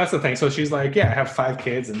 Yeah, so that's the thing. So she's like, yeah, I have 5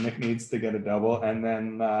 kids and Nick needs to get a double. And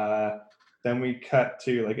then we cut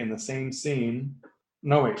to like in the same scene.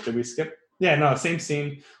 No, wait, did we skip? Yeah, no, same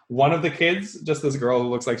scene. One of the kids, just this girl who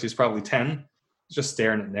looks like she's probably 10, just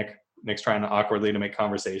staring at Nick. Nick's trying to awkwardly to make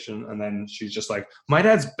conversation. And then she's just like, my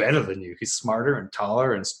dad's better than you. He's smarter and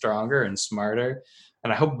taller and stronger and smarter.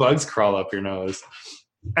 And I hope bugs crawl up your nose.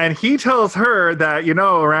 And he tells her that,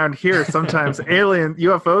 around here, sometimes alien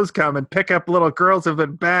UFOs come and pick up little girls who've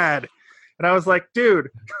been bad. And I was like, dude,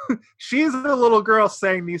 she's the little girl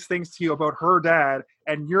saying these things to you about her dad,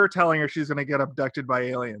 and you're telling her she's going to get abducted by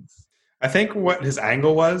aliens. I think what his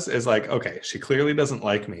angle was is like, okay, she clearly doesn't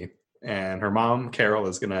like me. And her mom, Carol,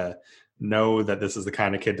 is going to know that this is the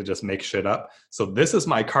kind of kid to just make shit up. So this is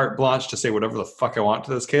my carte blanche to say whatever the fuck I want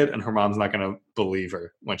to this kid. And her mom's not going to believe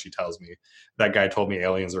her when she tells me that guy told me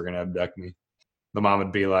aliens were going to abduct me. The mom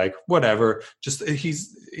would be like, whatever, just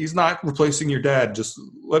he's not replacing your dad. Just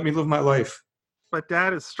let me live my life. But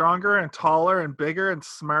dad is stronger and taller and bigger and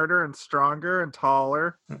smarter and stronger and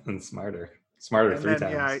taller. And smarter. Smarter and 3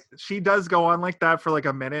 times. Yeah, she does go on like that for like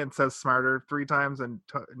a minute and says smarter 3 times. And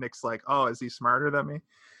Nick's like, oh, is he smarter than me?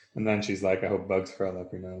 And then she's like, I hope bugs crawl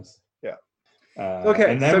up your nose. Yeah.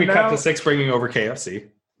 Okay. And then we cut to 6 bringing over KFC.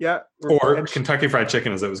 Yeah. Or Kentucky Fried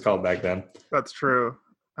Chicken, as it was called back then. That's true.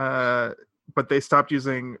 But they stopped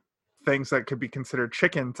using things that could be considered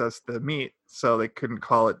chickens as the meat, so they couldn't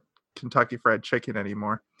call it Kentucky Fried Chicken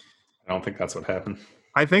anymore. I don't think that's what happened.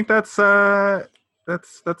 I think that's what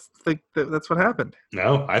happened.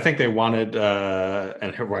 No, I think they wanted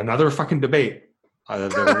another fucking debate. They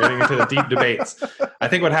were getting into the deep debates. I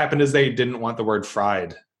think what happened is they didn't want the word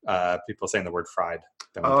fried. People saying the word fried.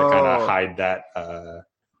 They want to kind of hide that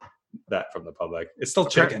from the public. It's still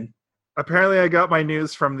chicken. Apparently, I got my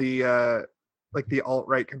news from the the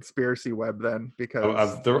alt-right conspiracy web then, because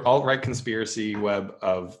of the alt-right conspiracy web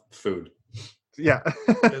of food. Yeah,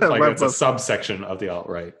 it's a subsection of the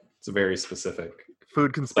alt-right. It's a very specific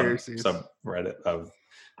food conspiracies subreddit of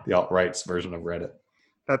the alt-right's version of Reddit.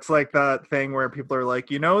 That's like that thing where people are like,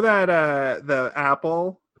 that the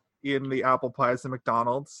apple in the apple pies at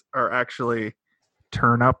McDonald's are actually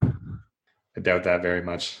turnip. I doubt that very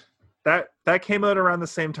much. That came out around the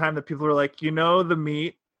same time that people were like, the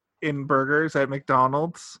meat in burgers at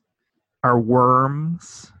McDonald's are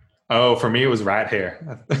worms. Oh, for me, it was rat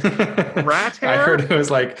hair. Rat hair? I heard it was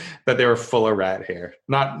like that they were full of rat hair.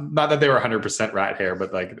 Not that they were 100% rat hair,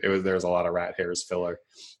 but like there was a lot of rat hair as filler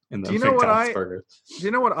in the McDonald's burgers. Do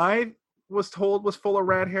you know what I was told was full of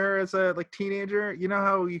rat hair as a teenager? You know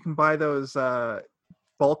how you can buy those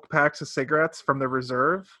bulk packs of cigarettes from the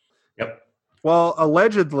Reserve? Yep. Well,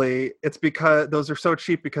 allegedly, it's because those are so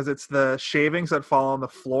cheap because it's the shavings that fall on the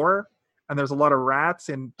floor, and there's a lot of rats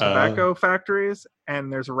in tobacco factories,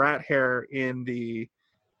 and there's rat hair in the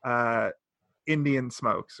Indian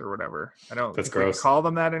smokes or whatever. I don't That's gross. Call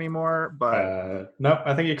them that anymore, but no,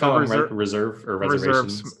 I think you call them reserve or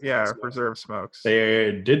reservations. Reserve smokes.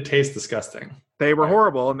 They did taste disgusting. They were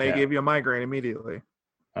horrible, and they gave you a migraine immediately.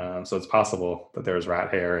 So it's possible that there was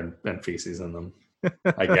rat hair and feces in them,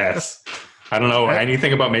 I guess. I don't know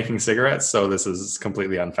anything about making cigarettes, so this is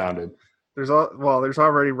completely unfounded. There's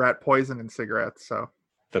already rat poison in cigarettes, so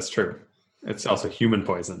that's true. It's also human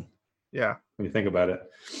poison. Yeah, when you think about it.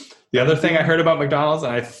 The other thing I heard about McDonald's,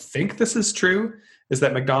 and I think this is true, is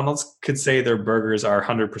that McDonald's could say their burgers are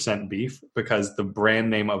 100% beef because the brand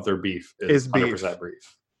name of their beef is 100%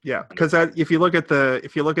 beef. Yeah, because if you look at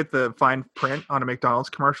the fine print on a McDonald's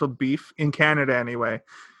commercial, beef in Canada anyway.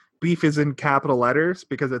 Beef is in capital letters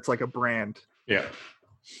because it's like a brand. Yeah.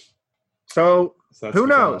 So who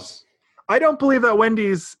knows? I don't believe that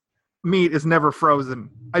Wendy's meat is never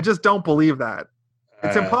frozen. I just don't believe that.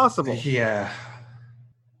 It's impossible. Yeah.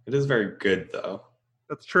 It is very good, though.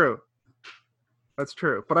 That's true.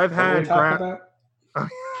 But I've had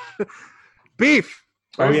beef.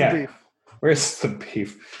 Where's the beef? Where's the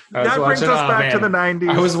beef? That brings us back to the 90s.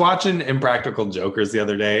 I was watching Impractical Jokers the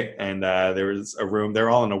other day, and there was a room. They're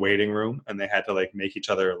all in a waiting room, and they had to make each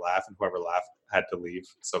other laugh, and whoever laughed had to leave.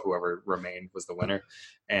 So whoever remained was the winner.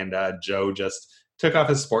 And Joe just took off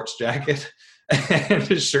his sports jacket, and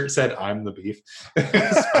his shirt said, "I'm the beef."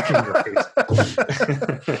 It's fucking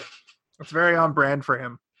great. It's very on brand for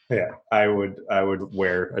him. Yeah, I would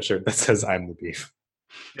wear a shirt that says, "I'm the beef."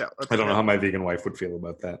 Yeah, I don't know how my vegan wife would feel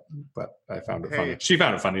about that, but I found it funny. She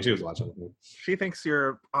found it funny. She was watching it. She thinks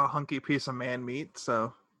you're a hunky piece of man meat,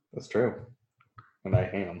 so that's true, and I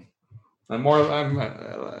am. I'm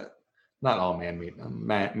not all man meat. I'm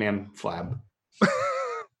man flab.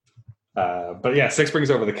 But yeah, Six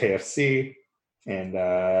brings over the KFC, and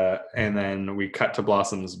then we cut to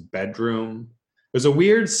Blossom's bedroom. There's a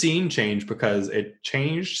weird scene change because it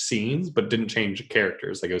changed scenes but didn't change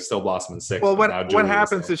characters. Like, it was still Blossom and Six. Well, what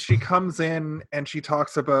happens is she comes in and she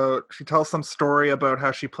tells some story about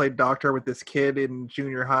how she played doctor with this kid in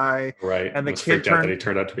junior high. Right. And the kid that he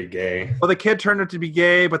turned out to be gay. Well, the kid turned out to be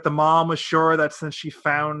gay, but the mom was sure that since she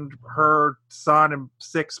found her son and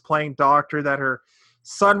Six playing doctor, that her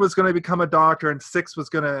son was going to become a doctor and Six was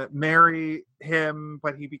going to marry him,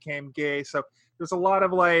 but he became gay. So there's a lot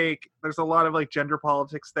of gender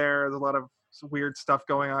politics there. There's a lot of weird stuff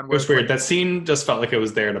going on. It was weird. That scene just felt like it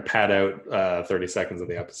was there to pad out 30 seconds of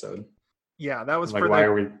the episode. Yeah, that was like,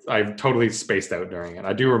 I totally spaced out during it.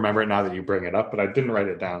 I do remember it now that you bring it up, but I didn't write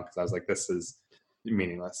it down because I was like, this is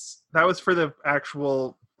meaningless. That was for the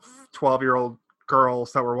actual 12-year-old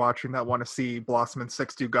girls that were watching that want to see Blossom and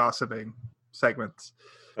Six do gossiping segments,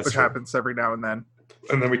 which happens every now and then.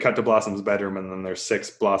 And then we cut to Blossom's bedroom, and then there's Six,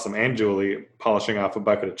 Blossom, and Julie polishing off a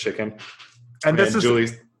bucket of chicken. And this is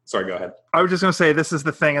Julie's. Sorry, go ahead. I was just going to say, this is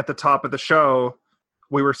the thing at the top of the show.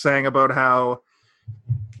 We were saying about how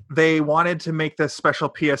they wanted to make this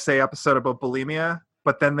special PSA episode about bulimia,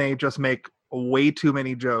 but then they just make way too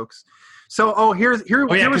many jokes. So, here was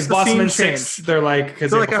the Blossom scene and Six, they're like, I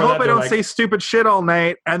hope I don't say stupid shit all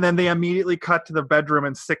night. And then they immediately cut to the bedroom,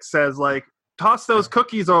 and Six says, like, toss those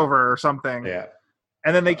cookies over or something. Yeah.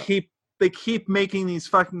 And then they keep making these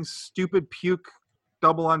fucking stupid puke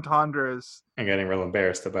double entendres and getting real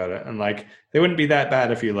embarrassed about it. And like, they wouldn't be that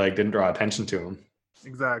bad if you like didn't draw attention to them.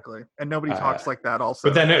 Exactly. And nobody talks like that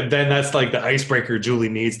also. But then that's like the icebreaker Julie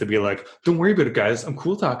needs to be like, don't worry about it, guys. I'm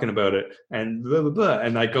cool talking about it. And blah, blah, blah.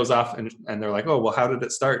 And like goes off and they're like, oh, well, how did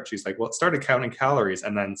it start? She's like, well, it started counting calories.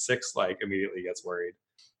 And then Six like immediately gets worried.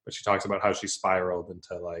 But she talks about how she spiraled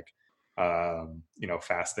into like,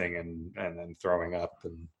 fasting and then throwing up.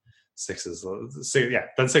 And then Six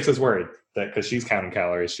is worried that because she's counting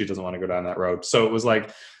calories, she doesn't want to go down that road. So it was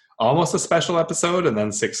like almost a special episode. And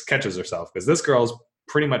then Six catches herself because this girl's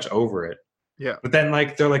pretty much over it. Yeah. But then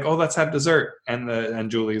like they're like, oh, let's have dessert. And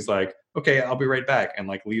Julie's like, okay, I'll be right back, and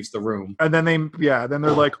like leaves the room. And then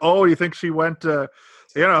they're like, oh, you think she went to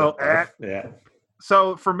yeah.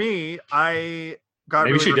 So for me, I got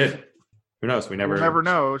maybe she did. Who knows? We'll never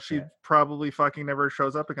know. She probably fucking never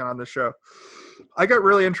shows up again on this show. I got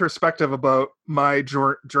really introspective about my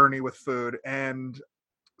journey with food. And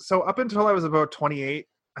so up until I was about 28,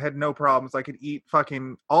 I had no problems. I could eat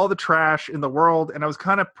fucking all the trash in the world. And I was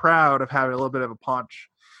kind of proud of having a little bit of a punch,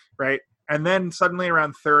 right? And then suddenly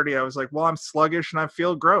around 30, I was like, well, I'm sluggish and I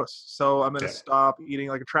feel gross. So I'm going to stop eating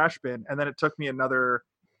like a trash bin. And then it took me another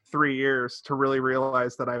 3 years to really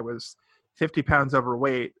realize that I was 50 pounds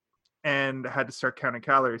overweight and had to start counting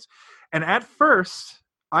calories. And at first,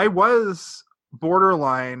 I was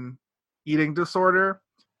borderline eating disorder.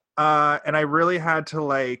 And I really had to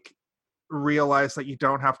like realize that you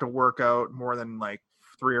don't have to work out more than like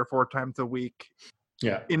 3 or 4 times a week.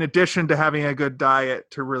 Yeah. In addition to having a good diet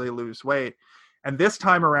to really lose weight. And this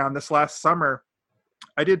time around, this last summer,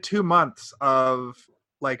 I did 2 months of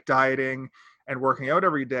like dieting and working out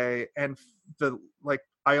every day. And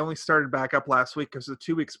I only started back up last week because the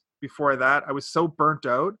 2 weeks before that, I was so burnt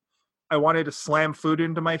out. I wanted to slam food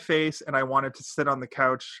into my face and I wanted to sit on the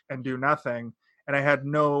couch and do nothing. And I had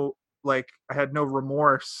no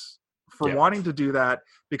remorse for wanting to do that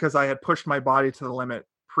because I had pushed my body to the limit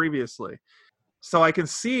previously. So I can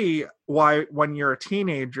see why when you're a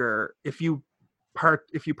teenager, if you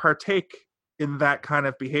partake in that kind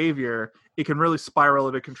of behavior, it can really spiral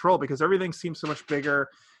out of control because everything seems so much bigger.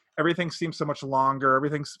 Everything seems so much longer.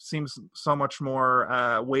 Everything seems so much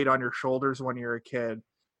more weight on your shoulders when you're a kid.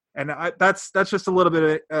 And that's just a little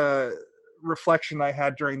bit of reflection I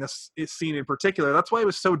had during this scene in particular. That's why it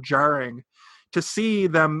was so jarring to see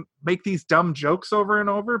them make these dumb jokes over and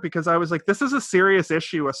over, because I was like, this is a serious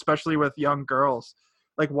issue, especially with young girls.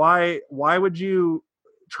 Like, why would you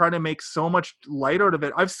try to make so much light out of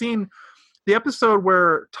it? I've seen the episode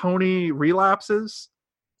where Tony relapses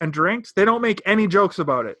and drinks. They don't make any jokes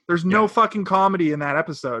about it. There's no fucking comedy in that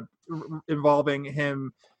episode involving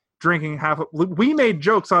him drinking we made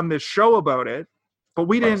jokes on this show about it, but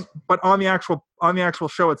we didn't, but on the actual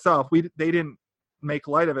show itself, they didn't make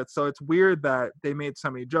light of it. So it's weird that they made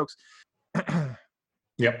so many jokes.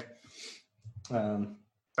 Yep. That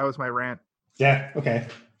was my rant. Yeah. Okay.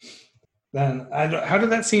 Then how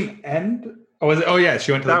did that scene end? Oh, was it? Oh yeah,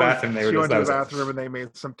 she went to the bathroom. She went to the bathroom and they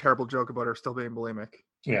made some terrible joke about her still being bulimic.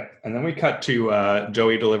 Yeah, and then we cut to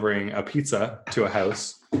Joey delivering a pizza to a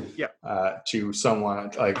house. Yeah. To someone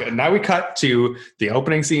like now we cut to the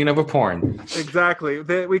opening scene of a porn. Exactly.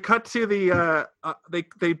 We cut to the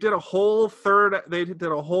they did a whole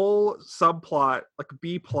subplot, like a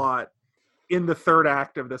B plot, in the third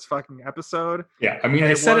act of this fucking episode. Yeah, I mean,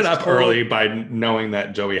 they set it up early by knowing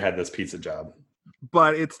that Joey had this pizza job.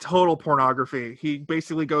 But it's total pornography. He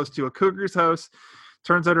basically goes to a cougar's house.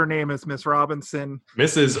 Turns out her name is Miss Robinson.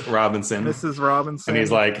 Mrs. Robinson. Mrs. Robinson. And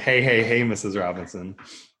he's like, hey, Mrs. Robinson.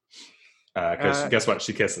 Because guess what?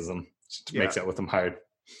 She kisses him. She makes out with him hard.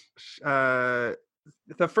 The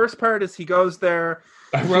first part is he goes there.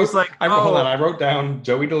 Hold on. I wrote down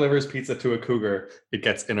Joey delivers pizza to a cougar. It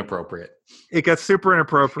gets inappropriate. It gets super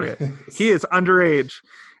inappropriate. He is underage.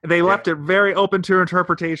 They left it very open to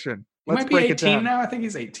interpretation. He might be 18 now. I think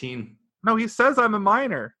he's 18. No, he says I'm a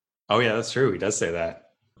minor. Oh, yeah, that's true. He does say that.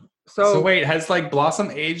 So wait, has like Blossom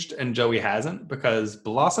aged and Joey hasn't? Because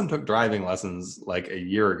Blossom took driving lessons like a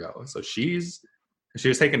year ago. So she was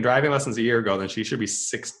taking driving lessons a year ago, then she should be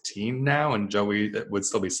 16 now, and Joey would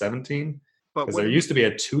still be 17. Because there used to be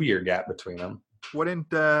a 2-year gap between them. Wouldn't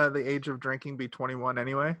the age of drinking be 21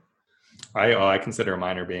 anyway? I consider a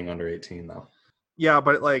minor being under 18 though. Yeah,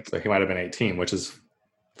 but like so he might have been 18, which is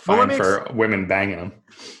fine for women banging him.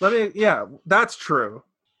 Yeah, that's true.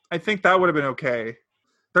 I think that would have been okay.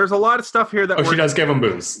 There's a lot of stuff here that she does give him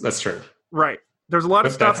booze. That's true. Right. There's a lot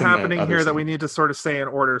of stuff happening here that we need to sort of say in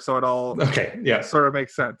order so it all sort of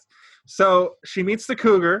makes sense. So she meets the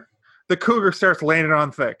cougar. The cougar starts laying it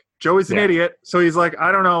on thick. Joey's an idiot, so he's like,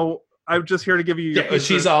 I don't know. I'm just here to give you your pizza.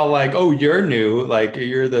 She's all like, oh, you're new. Like,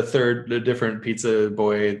 you're the different pizza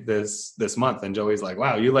boy this month. And Joey's like,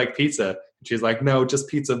 wow, you like pizza. And she's like, no, just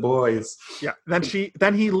pizza boys. Yeah. Then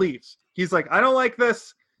he leaves. He's like, I don't like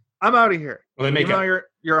this. I'm out of here. Well, they make out.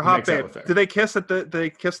 You're a hot babe. Did they kiss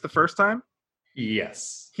the first time?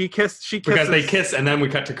 Yes. She kisses. Because they kiss, and then we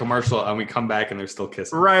cut to commercial, and we come back, and they're still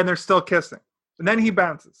kissing. Right, and they're still kissing. And then he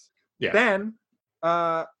bounces. Yeah. Then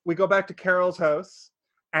we go back to Carol's house,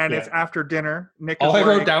 and it's after dinner. All I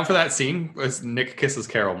wrote down for that scene was Nick kisses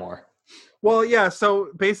Carol more. Well, yeah, so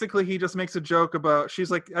basically he just makes a joke about,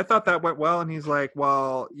 she's like, I thought that went well, and he's like,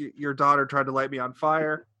 well, your daughter tried to light me on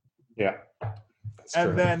fire. Yeah.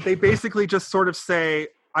 And then they basically just sort of say,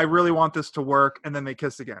 I really want this to work, and then they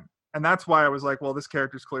kiss again. And that's why I was like, well, this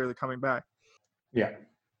character's clearly coming back. Yeah.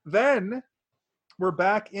 Then we're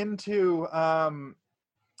back in the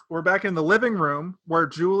living room where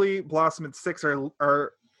Julie, Blossom, and Six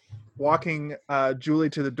are walking Julie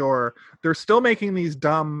to the door. They're still making these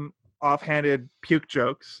dumb, offhanded puke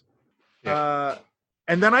jokes. Yeah.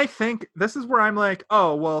 And then I think this is where I'm like,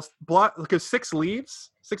 oh, well, because Six leaves.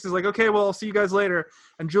 Six is like, okay, well, I'll see you guys later.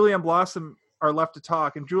 And Julie and Blossom are left to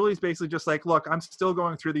talk. And Julie's basically just like, look, I'm still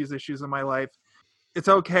going through these issues in my life. It's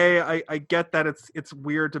okay. I get that it's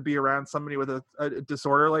weird to be around somebody with a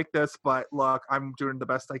disorder like this, but look, I'm doing the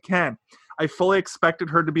best I can. I fully expected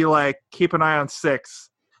her to be like, keep an eye on Six.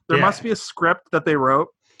 There must be a script that they wrote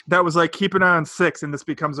that was like, keep an eye on Six, and this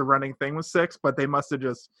becomes a running thing with Six, but they must have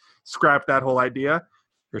just scrapped that whole idea.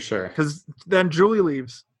 For sure. Because then Julie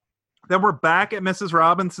leaves. Then we're back at Mrs.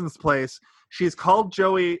 Robinson's place. She's called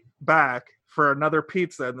Joey back for another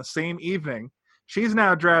pizza in the same evening. She's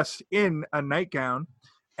now dressed in a nightgown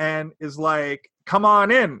and is like, come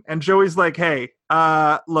on in. And Joey's like, hey,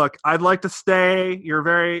 look, I'd like to stay. You're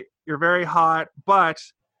very hot, but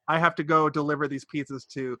I have to go deliver these pizzas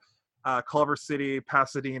to Culver City,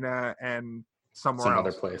 Pasadena, and some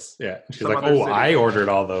other place. Yeah. She's like, oh, city. I ordered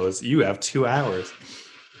all those. You have 2 hours.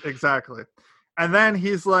 Exactly. And then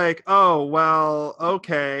he's like, oh, well,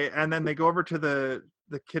 okay. And then they go over to the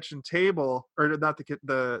kitchen table, or not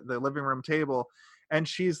the living room table, and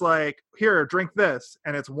she's like, here, drink this,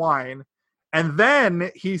 and it's wine. And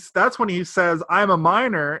then that's when he says, I'm a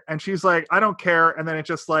minor, and she's like, I don't care. And then it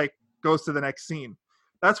just like goes to the next scene.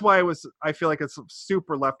 That's why I feel like it's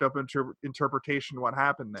super left up to interpretation what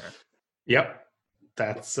happened there. Yep.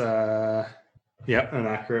 That's an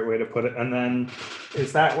accurate way to put it. And then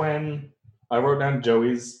is that when I wrote down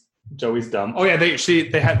Joey's dumb? Oh yeah,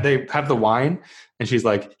 they have the wine, and she's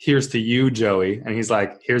like, here's to you, Joey, and he's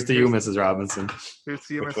like, here's to you, Mrs. Robinson. Here's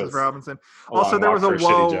to you, Mrs. Robinson. Also, there was a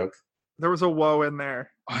whoa. There was a whoa in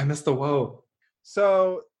there. Oh, I missed the whoa.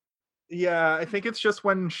 So yeah, I think it's just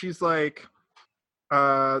when she's like,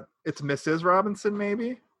 it's Mrs. Robinson,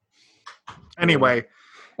 maybe. Anyway,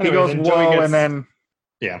 he goes whoa, and then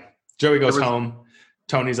Joey goes home.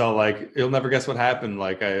 Tony's all like, you'll never guess what happened.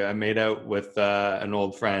 Like, I made out with an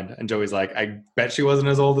old friend. And Joey's like, I bet she wasn't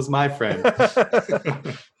as old as my friend.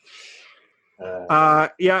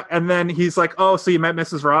 Yeah, and then he's like, "Oh, so you met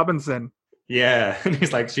Mrs. Robinson?" Yeah, and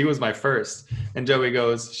he's like, "She was my first." And Joey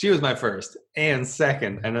goes, "She was my first and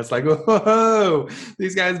second." And it's like, whoa,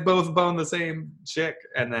 these guys both bone the same chick.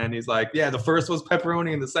 And then he's like, "Yeah, the first was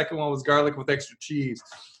pepperoni and the second one was garlic with extra cheese."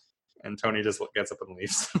 And Tony just gets up and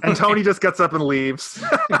leaves. And Tony just gets up and leaves.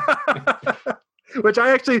 Which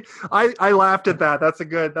I laughed at that.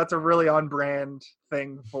 That's a really on brand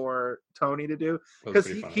thing for Tony to do, because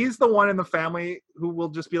he's the one in the family who will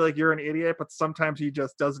just be like, "You're an idiot," but sometimes he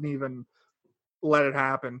just doesn't even let it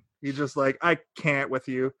happen. He's just like, "I can't with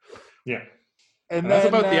you." Yeah. And that's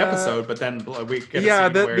about the episode, but then we get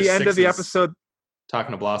the end of the episode,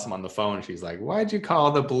 talking to Blossom on the phone. She's like, "Why'd you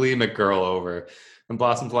call the bulimic girl over?" And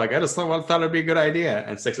Blossom's like, "I just thought it'd be a good idea."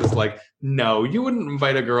 And Six is like, "No, you wouldn't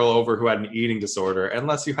invite a girl over who had an eating disorder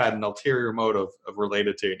unless you had an ulterior motive of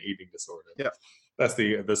related to an eating disorder." Yeah. That's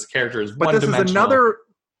this character is but one-dimensional.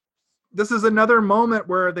 This is another moment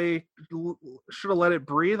where they should have let it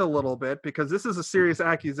breathe a little bit, because this is a serious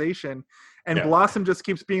accusation. And Blossom just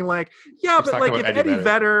keeps being like, "Yeah, but like if Eddie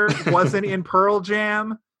Vedder wasn't in Pearl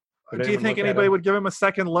Jam, do you think anybody would give him a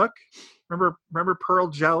second look?" Remember Pearl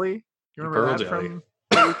Jelly? You remember Pearl that Jelly. from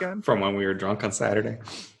the weekend? From when we were drunk on Saturday?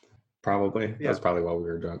 Probably. Yeah. That was probably while we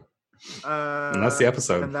were drunk. And that's the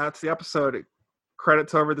episode. And that's the episode.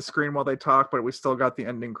 Credits over the screen while they talk, but we still got the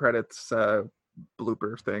ending credits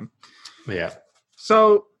blooper thing. Yeah.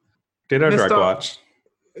 So did our drug watch.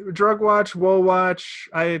 Drug watch, woe watch.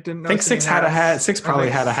 I didn't know. I think Six had a hat. Six probably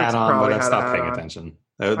had a hat on, but I stopped paying attention.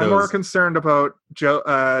 I'm more concerned about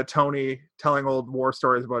Tony telling old war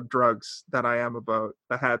stories about drugs than I am about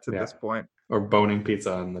the hats at this point. Or boning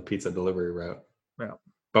pizza on the pizza delivery route. Yeah.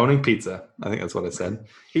 Boning pizza. I think that's what I said.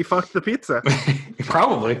 He fucked the pizza.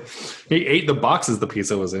 Probably. He ate the boxes the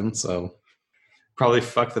pizza was in, so probably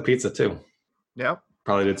fucked the pizza too. Yep.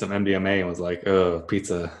 Probably did some MDMA and was like, "Oh,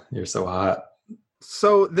 pizza, you're so hot."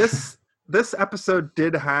 So this episode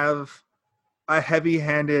did have a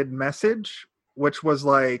heavy-handed message, which was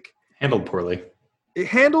like handled poorly. It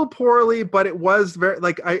handled poorly, but it was very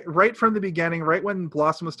right from the beginning, right when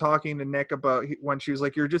Blossom was talking to Nick about when she was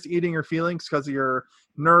like, "You're just eating your feelings because you're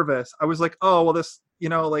nervous." I was like, "Oh, well, this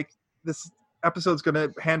episode's going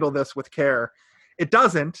to handle this with care." It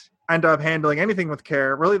doesn't end up handling anything with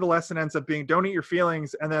care. Really, the lesson ends up being, don't eat your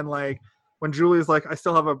feelings. And then like when Julie's like, I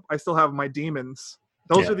still have my demons.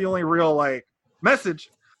 Those are the only real like message.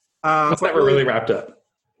 It's never really wrapped up.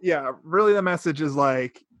 Yeah, really, the message is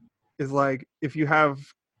like if you have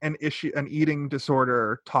an eating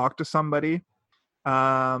disorder, talk to somebody,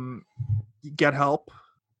 get help.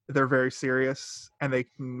 They're very serious and they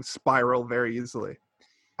can spiral very easily.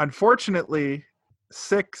 Unfortunately,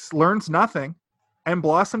 Six learns nothing, and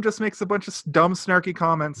Blossom just makes a bunch of dumb, snarky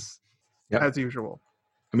comments as usual.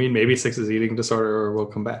 I mean, maybe Six's eating disorder will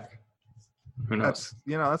come back. Who knows?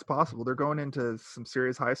 That's possible. They're going into some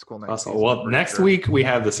serious high school next season. Well, next week we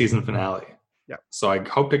have the season finale. Yeah. So I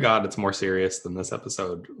hope to God it's more serious than this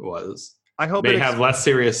episode was. I hope they have less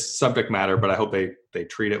serious subject matter, but I hope they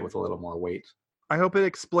treat it with a little more weight. I hope it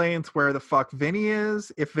explains where the fuck Vinny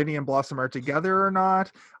is, if Vinny and Blossom are together or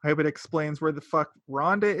not. I hope it explains where the fuck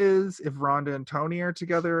Rhonda is, if Rhonda and Tony are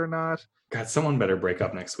together or not. God, someone better break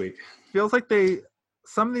up next week. Feels like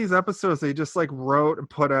some of these episodes they just like wrote and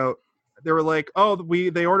put out. They were like, "Oh,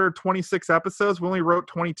 they ordered 26 episodes. We only wrote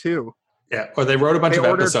 22." Yeah, or they wrote a bunch of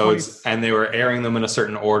episodes and they were airing them in a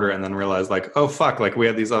certain order, and then realized like, "Oh fuck, like we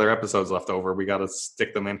had these other episodes left over. We got to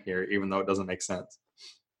stick them in here, even though it doesn't make sense.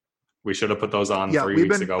 We should have put those on 3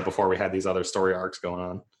 weeks ago before we had these other story arcs going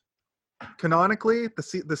on." Canonically,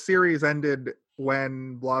 the series ended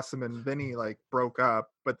when Blossom and Vinny like broke up,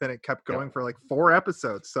 but then it kept going for like 4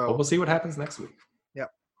 episodes. So we'll see what happens next week. Yeah,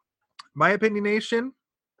 my opinionation,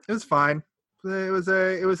 it was fine. It was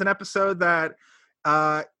an episode that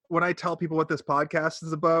when I tell people what this podcast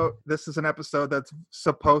is about, this is an episode that's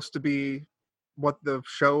supposed to be what the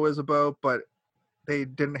show is about, but they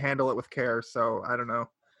didn't handle it with care. So I don't know.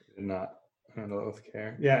 Did not handle it with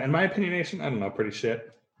care. Yeah, in my opinionation, I don't know, pretty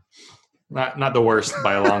shit. Not the worst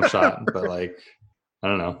by a long shot, but like I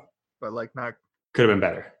don't know. But like not could have been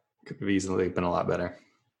better. Could have easily been a lot better.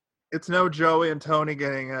 It's no Joey and Tony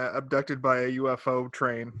getting abducted by a UFO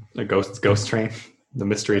train. A ghost train, the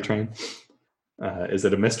mystery train. Is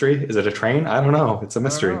it a mystery? Is it a train? I don't know. It's a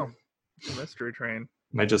mystery. It's a mystery train.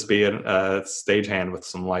 Might just be a stagehand with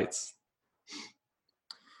some lights.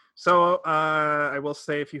 So I will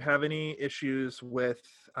say, if you have any issues with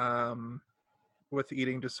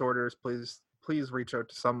eating disorders, please reach out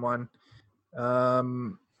to someone.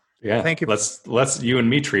 Thank you. Let's you and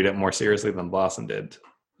me treat it more seriously than Blossom did.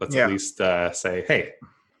 Let's at least say, hey,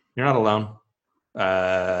 you're not alone.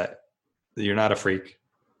 you're not a freak,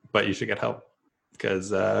 but you should get help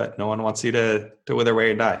because no one wants you to wither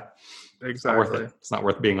away and die. Exactly. It's not worth it. It's not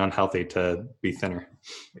worth being unhealthy to be thinner.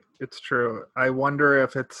 It's true. I wonder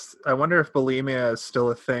if bulimia is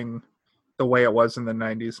still a thing the way it was in the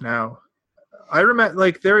 90s now. I remember,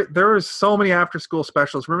 like, there was so many after school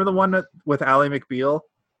specials. Remember the one with Ally McBeal,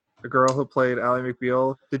 the girl who played Ally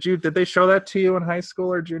McBeal? Did they show that to you in high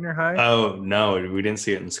school or junior high? Oh no, we didn't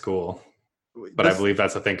see it in school. But I believe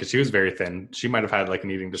that's the thing, because she was very thin. She might have had like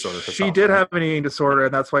an eating disorder herself. She did have an eating disorder,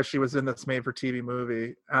 and that's why she was in this made-for-TV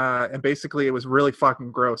movie. And basically, it was really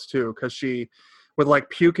fucking gross too, because she would like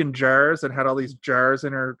puke in jars and had all these jars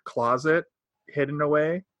in her closet hidden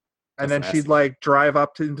away. And then she'd like drive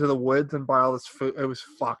up into the woods and buy all this food. It was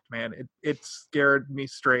fucked, man. It scared me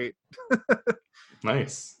straight.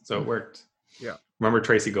 Nice. So it worked. Yeah. Remember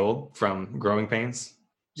Tracy Gold from Growing Pains?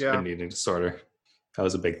 She had Yeah. an eating disorder. That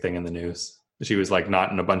was a big thing in the news. She was like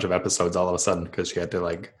not in a bunch of episodes all of a sudden because she had to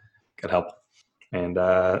like get help. And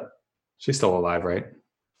she's still alive, right?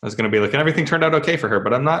 I was going to be like, everything turned out okay for her,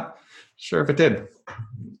 but I'm not sure if it did.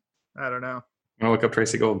 I don't know. I'm going to look up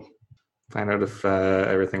Tracy Gold. Find out if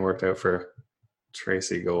everything worked out for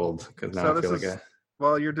Tracy Gold. Because now I feel like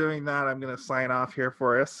while you're doing that, I'm going to sign off here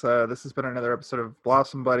for us. This has been another episode of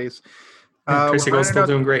Blossom Buddies. Tracy Gold's still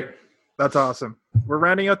doing great. That's awesome. We're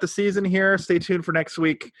rounding out the season here. Stay tuned for next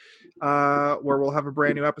week, where we'll have a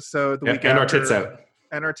brand new episode. The week and after, our tits out.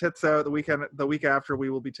 And our tits out. The week after, we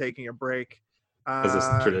will be taking a break. As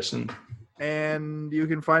is tradition. And you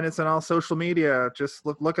can find us on all social media. Just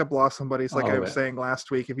look up Blossom Buddies, like I was saying last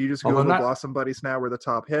week. If you just Google Blossom Buddies now, we're the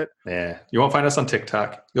top hit. Yeah. You won't find us on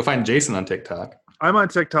TikTok. You'll find Jason on TikTok. I'm on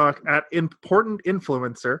TikTok at Important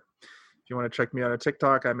Influencer. If you want to check me out on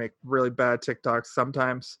TikTok, I make really bad TikToks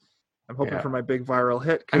sometimes. I'm hoping for my big viral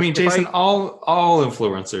hit. I mean, Jason, all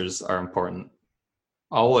influencers are important.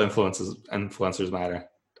 All influencers matter.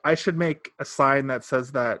 I should make a sign that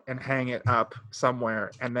says that and hang it up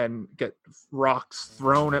somewhere and then get rocks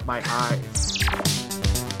thrown at my eyes.